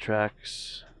follow the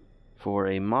tracks for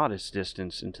a modest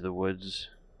distance into the woods,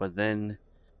 but then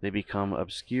they become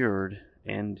obscured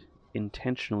and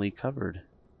intentionally covered.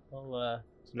 Well,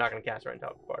 So I'm not gonna cast right on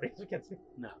top of the party, so you can't see.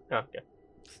 No. Oh, okay.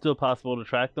 still possible to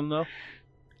track them though.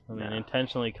 I mean, No.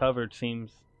 intentionally covered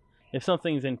seems. If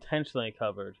something's intentionally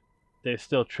covered, there's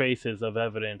still traces of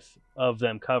evidence of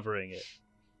them covering it.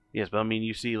 Yes, but I mean,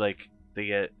 you see, like, they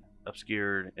get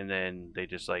obscured, and then they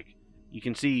just, like, you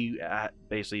can see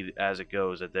basically as it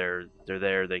goes that they're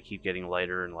there, they keep getting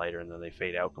lighter and lighter, and then they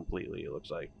fade out completely, it looks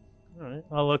like. Alright,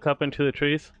 I'll look up into the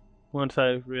trees once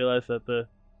I realize that the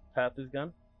path is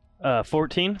gone.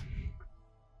 14.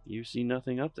 You see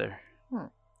nothing up there.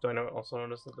 Do I also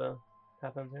notice that the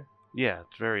path ends here? Yeah,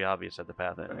 it's very obvious that the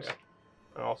path ends. Okay.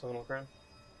 I'm also gonna look around.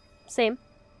 Same.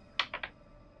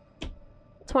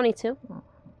 22.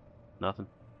 Nothing.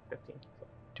 15.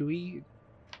 Do we?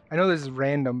 I know this is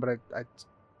random, but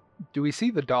do we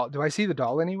see the doll? Do I see the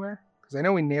doll anywhere? Because I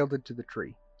know we nailed it to the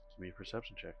tree. Give me a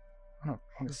perception check. I want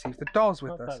to see if the doll's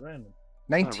with Not us. that random. It's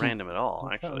not 19. random at all,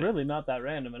 It's not actually. really not that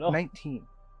random at all. 19.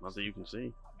 Not that you can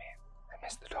see. I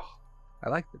missed the doll. I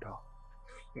like the doll.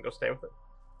 You can go stay with it.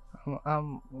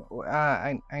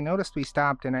 I noticed we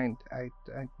stopped, and I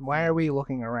why are we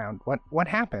looking around? What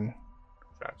happened?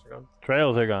 Tracks are gone.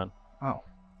 Trails are gone. Oh,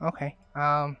 okay.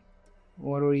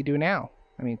 What do we do now?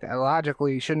 I mean,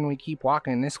 logically, shouldn't we keep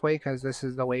walking this way because this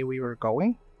is the way we were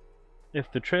going? If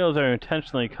the trails are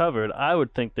intentionally covered, I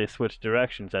would think they switched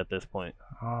directions at this point.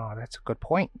 Oh, that's a good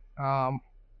point.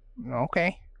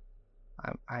 Okay.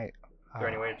 Is there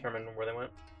any way to determine where they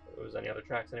went? If there was any other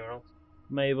tracks anywhere else?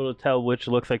 Am I able to tell which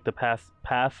looks like the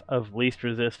path of least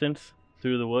resistance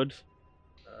through the woods?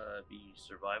 Be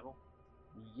survival.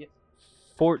 Yep.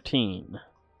 14.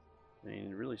 I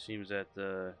mean, it really seems that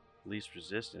the least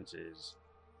resistance is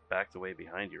back the way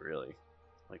behind you, really.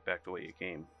 Like back the way you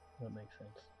came. That makes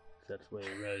sense. 'Cause that's the way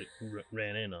you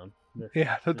ran in on.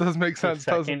 Yeah, that does make The sense,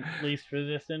 doesn't it? second least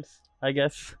resistance, I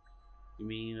guess. Give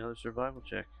me another survival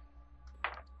check.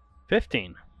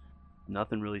 15.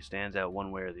 Nothing really stands out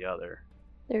one way or the other.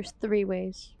 There's 3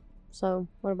 ways. So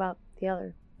what about the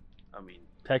other? I mean,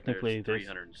 Technically, there's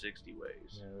there's 360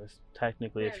 ways. Yeah, there's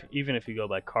even if you go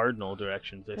by cardinal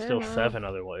directions, there's still Yeah. 7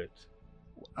 other ways.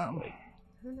 I don't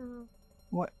know.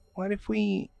 What if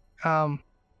we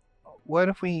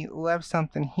left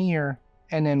something here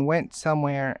and then went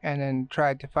somewhere and then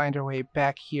tried to find our way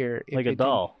back here? Like a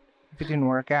doll. If it didn't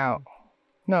work out.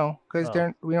 No, because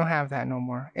Oh. we don't have that no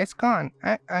more. It's gone.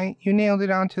 You nailed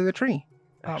it onto the tree.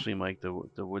 Actually, Mike, the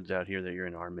woods out here that you're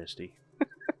in are misty.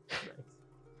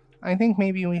 I think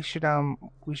maybe we should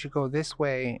go this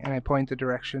way, and I point the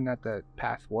direction that the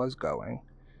path was going.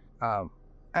 I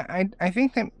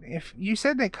think that if you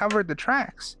said they covered the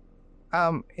tracks,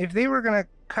 if they were gonna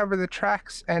cover the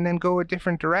tracks and then go a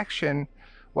different direction,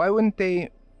 why wouldn't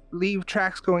they leave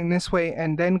tracks going this way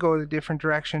and then go a different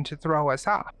direction to throw us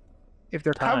off? If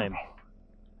they're Time.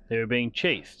 They were being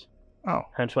chased. Oh,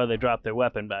 Hence why they dropped their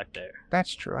weapon back there.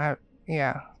 that's true.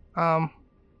 Yeah.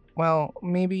 Well,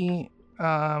 maybe.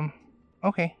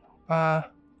 Okay. I'm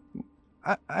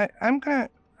gonna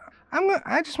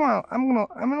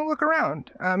look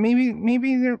around.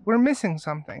 Maybe we're missing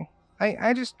something.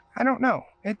 I don't know.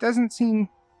 It doesn't seem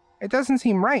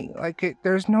right. Like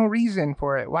there's no reason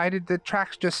for it. Why did the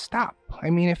tracks just stop? I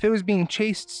mean, if it was being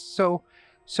chased so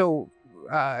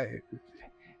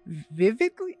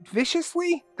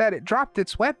viciously that it dropped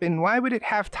its weapon, why would it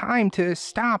have time to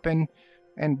stop and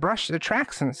brush the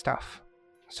tracks and stuff?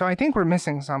 So I think we're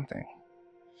missing something.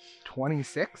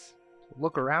 26?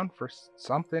 Look around for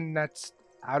something that's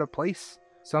out of place.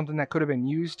 Something that could have been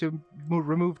used to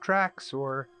remove tracks,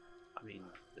 or... I mean,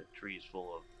 the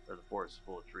forest is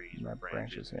full of trees, Yeah, and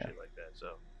branches and yeah. shit like that,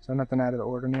 So nothing out of the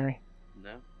ordinary?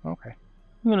 no. Okay.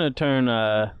 I'm gonna turn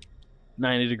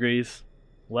 90 degrees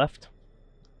left,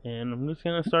 and I'm just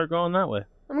gonna start going that way.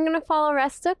 I'm gonna follow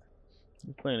Restic.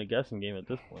 I'm playing a guessing game at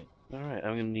this point. Alright,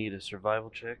 I'm gonna need a survival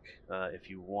check. If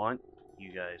you want,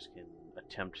 you guys can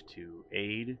attempt to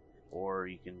aid, or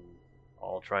you can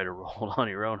all try to roll on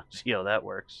your own and see how that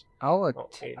works. I'll aid.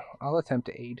 attempt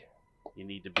to aid. You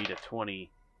need to beat a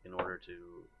 20 in order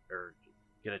to, or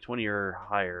get a 20 or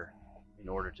higher in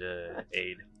order to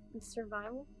aid.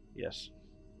 Survival? Yes.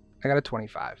 I got a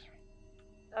 25.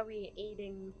 Are we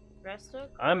aiding Restic?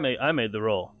 I made the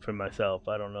roll for myself.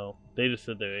 I don't know. They just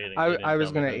said they're aiding. They I didn't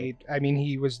was tell me gonna who. aid. I mean,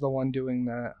 he was the one doing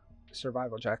the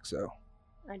survival check, so...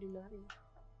 I do not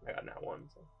aid. I got that one.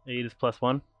 So. 8 is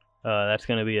 +1. That's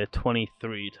gonna be a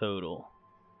 23 total.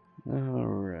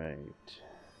 Alright.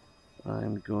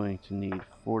 I'm going to need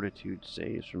fortitude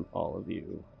saves from all of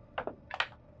you.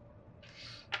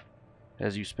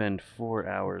 As you spend 4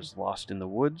 hours lost in the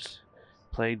woods,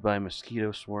 plagued by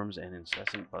mosquito swarms and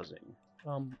incessant buzzing.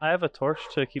 I have a torch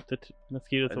to keep the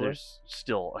mosquitoes away. There's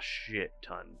still a shit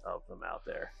ton of them out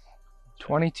there.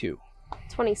 22.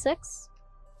 26?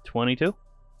 22.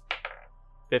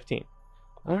 15.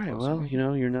 Alright, well,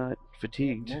 you're not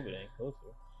fatigued, Move it any closer.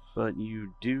 but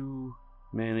you do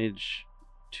manage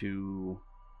to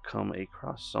come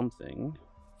across something.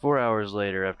 4 hours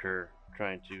later, after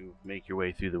trying to make your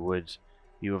way through the woods,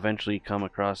 you eventually come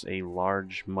across a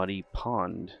large muddy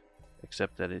pond,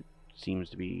 except that it seems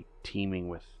to be teeming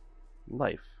with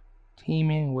life.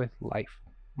 Teeming with life.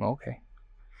 Okay.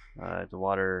 The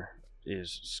water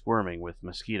is squirming with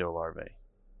mosquito larvae.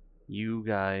 You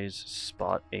guys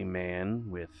spot a man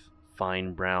with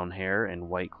fine brown hair and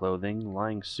white clothing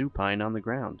lying supine on the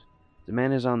ground. The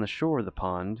man is on the shore of the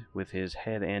pond with his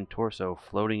head and torso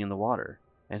floating in the water,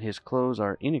 and his clothes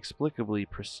are inexplicably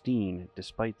pristine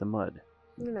despite the mud.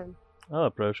 No. I'll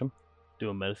approach him. Do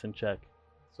a medicine check.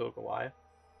 So Goliath.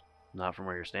 Not from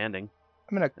where you're standing.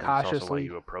 I'm gonna And it's also why cautiously.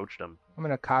 you approached him. I'm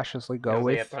gonna cautiously go Yeah, so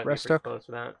with yeah, probably pretty Restook. close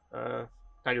for that. Can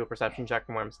I do a perception check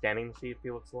from where I'm standing to see if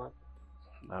he looks alive?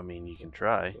 I mean, you can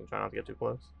try. Try not to get too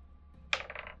close.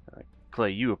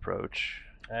 Clay, you approach.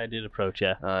 I did approach,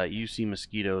 yeah. You see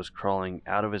mosquitoes crawling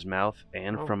out of his mouth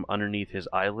and Oh. from underneath his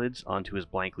eyelids onto his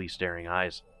blankly staring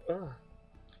eyes. Ugh.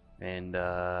 And,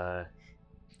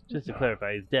 Just to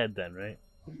clarify, he's dead then, right?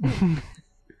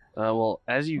 well,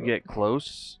 as you get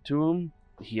close to him,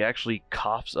 he actually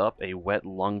coughs up a wet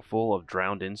lungful of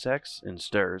drowned insects and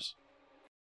stirs.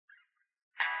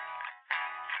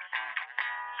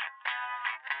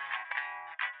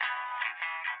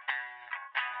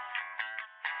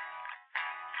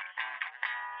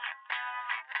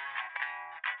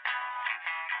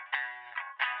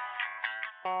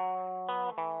 Bye.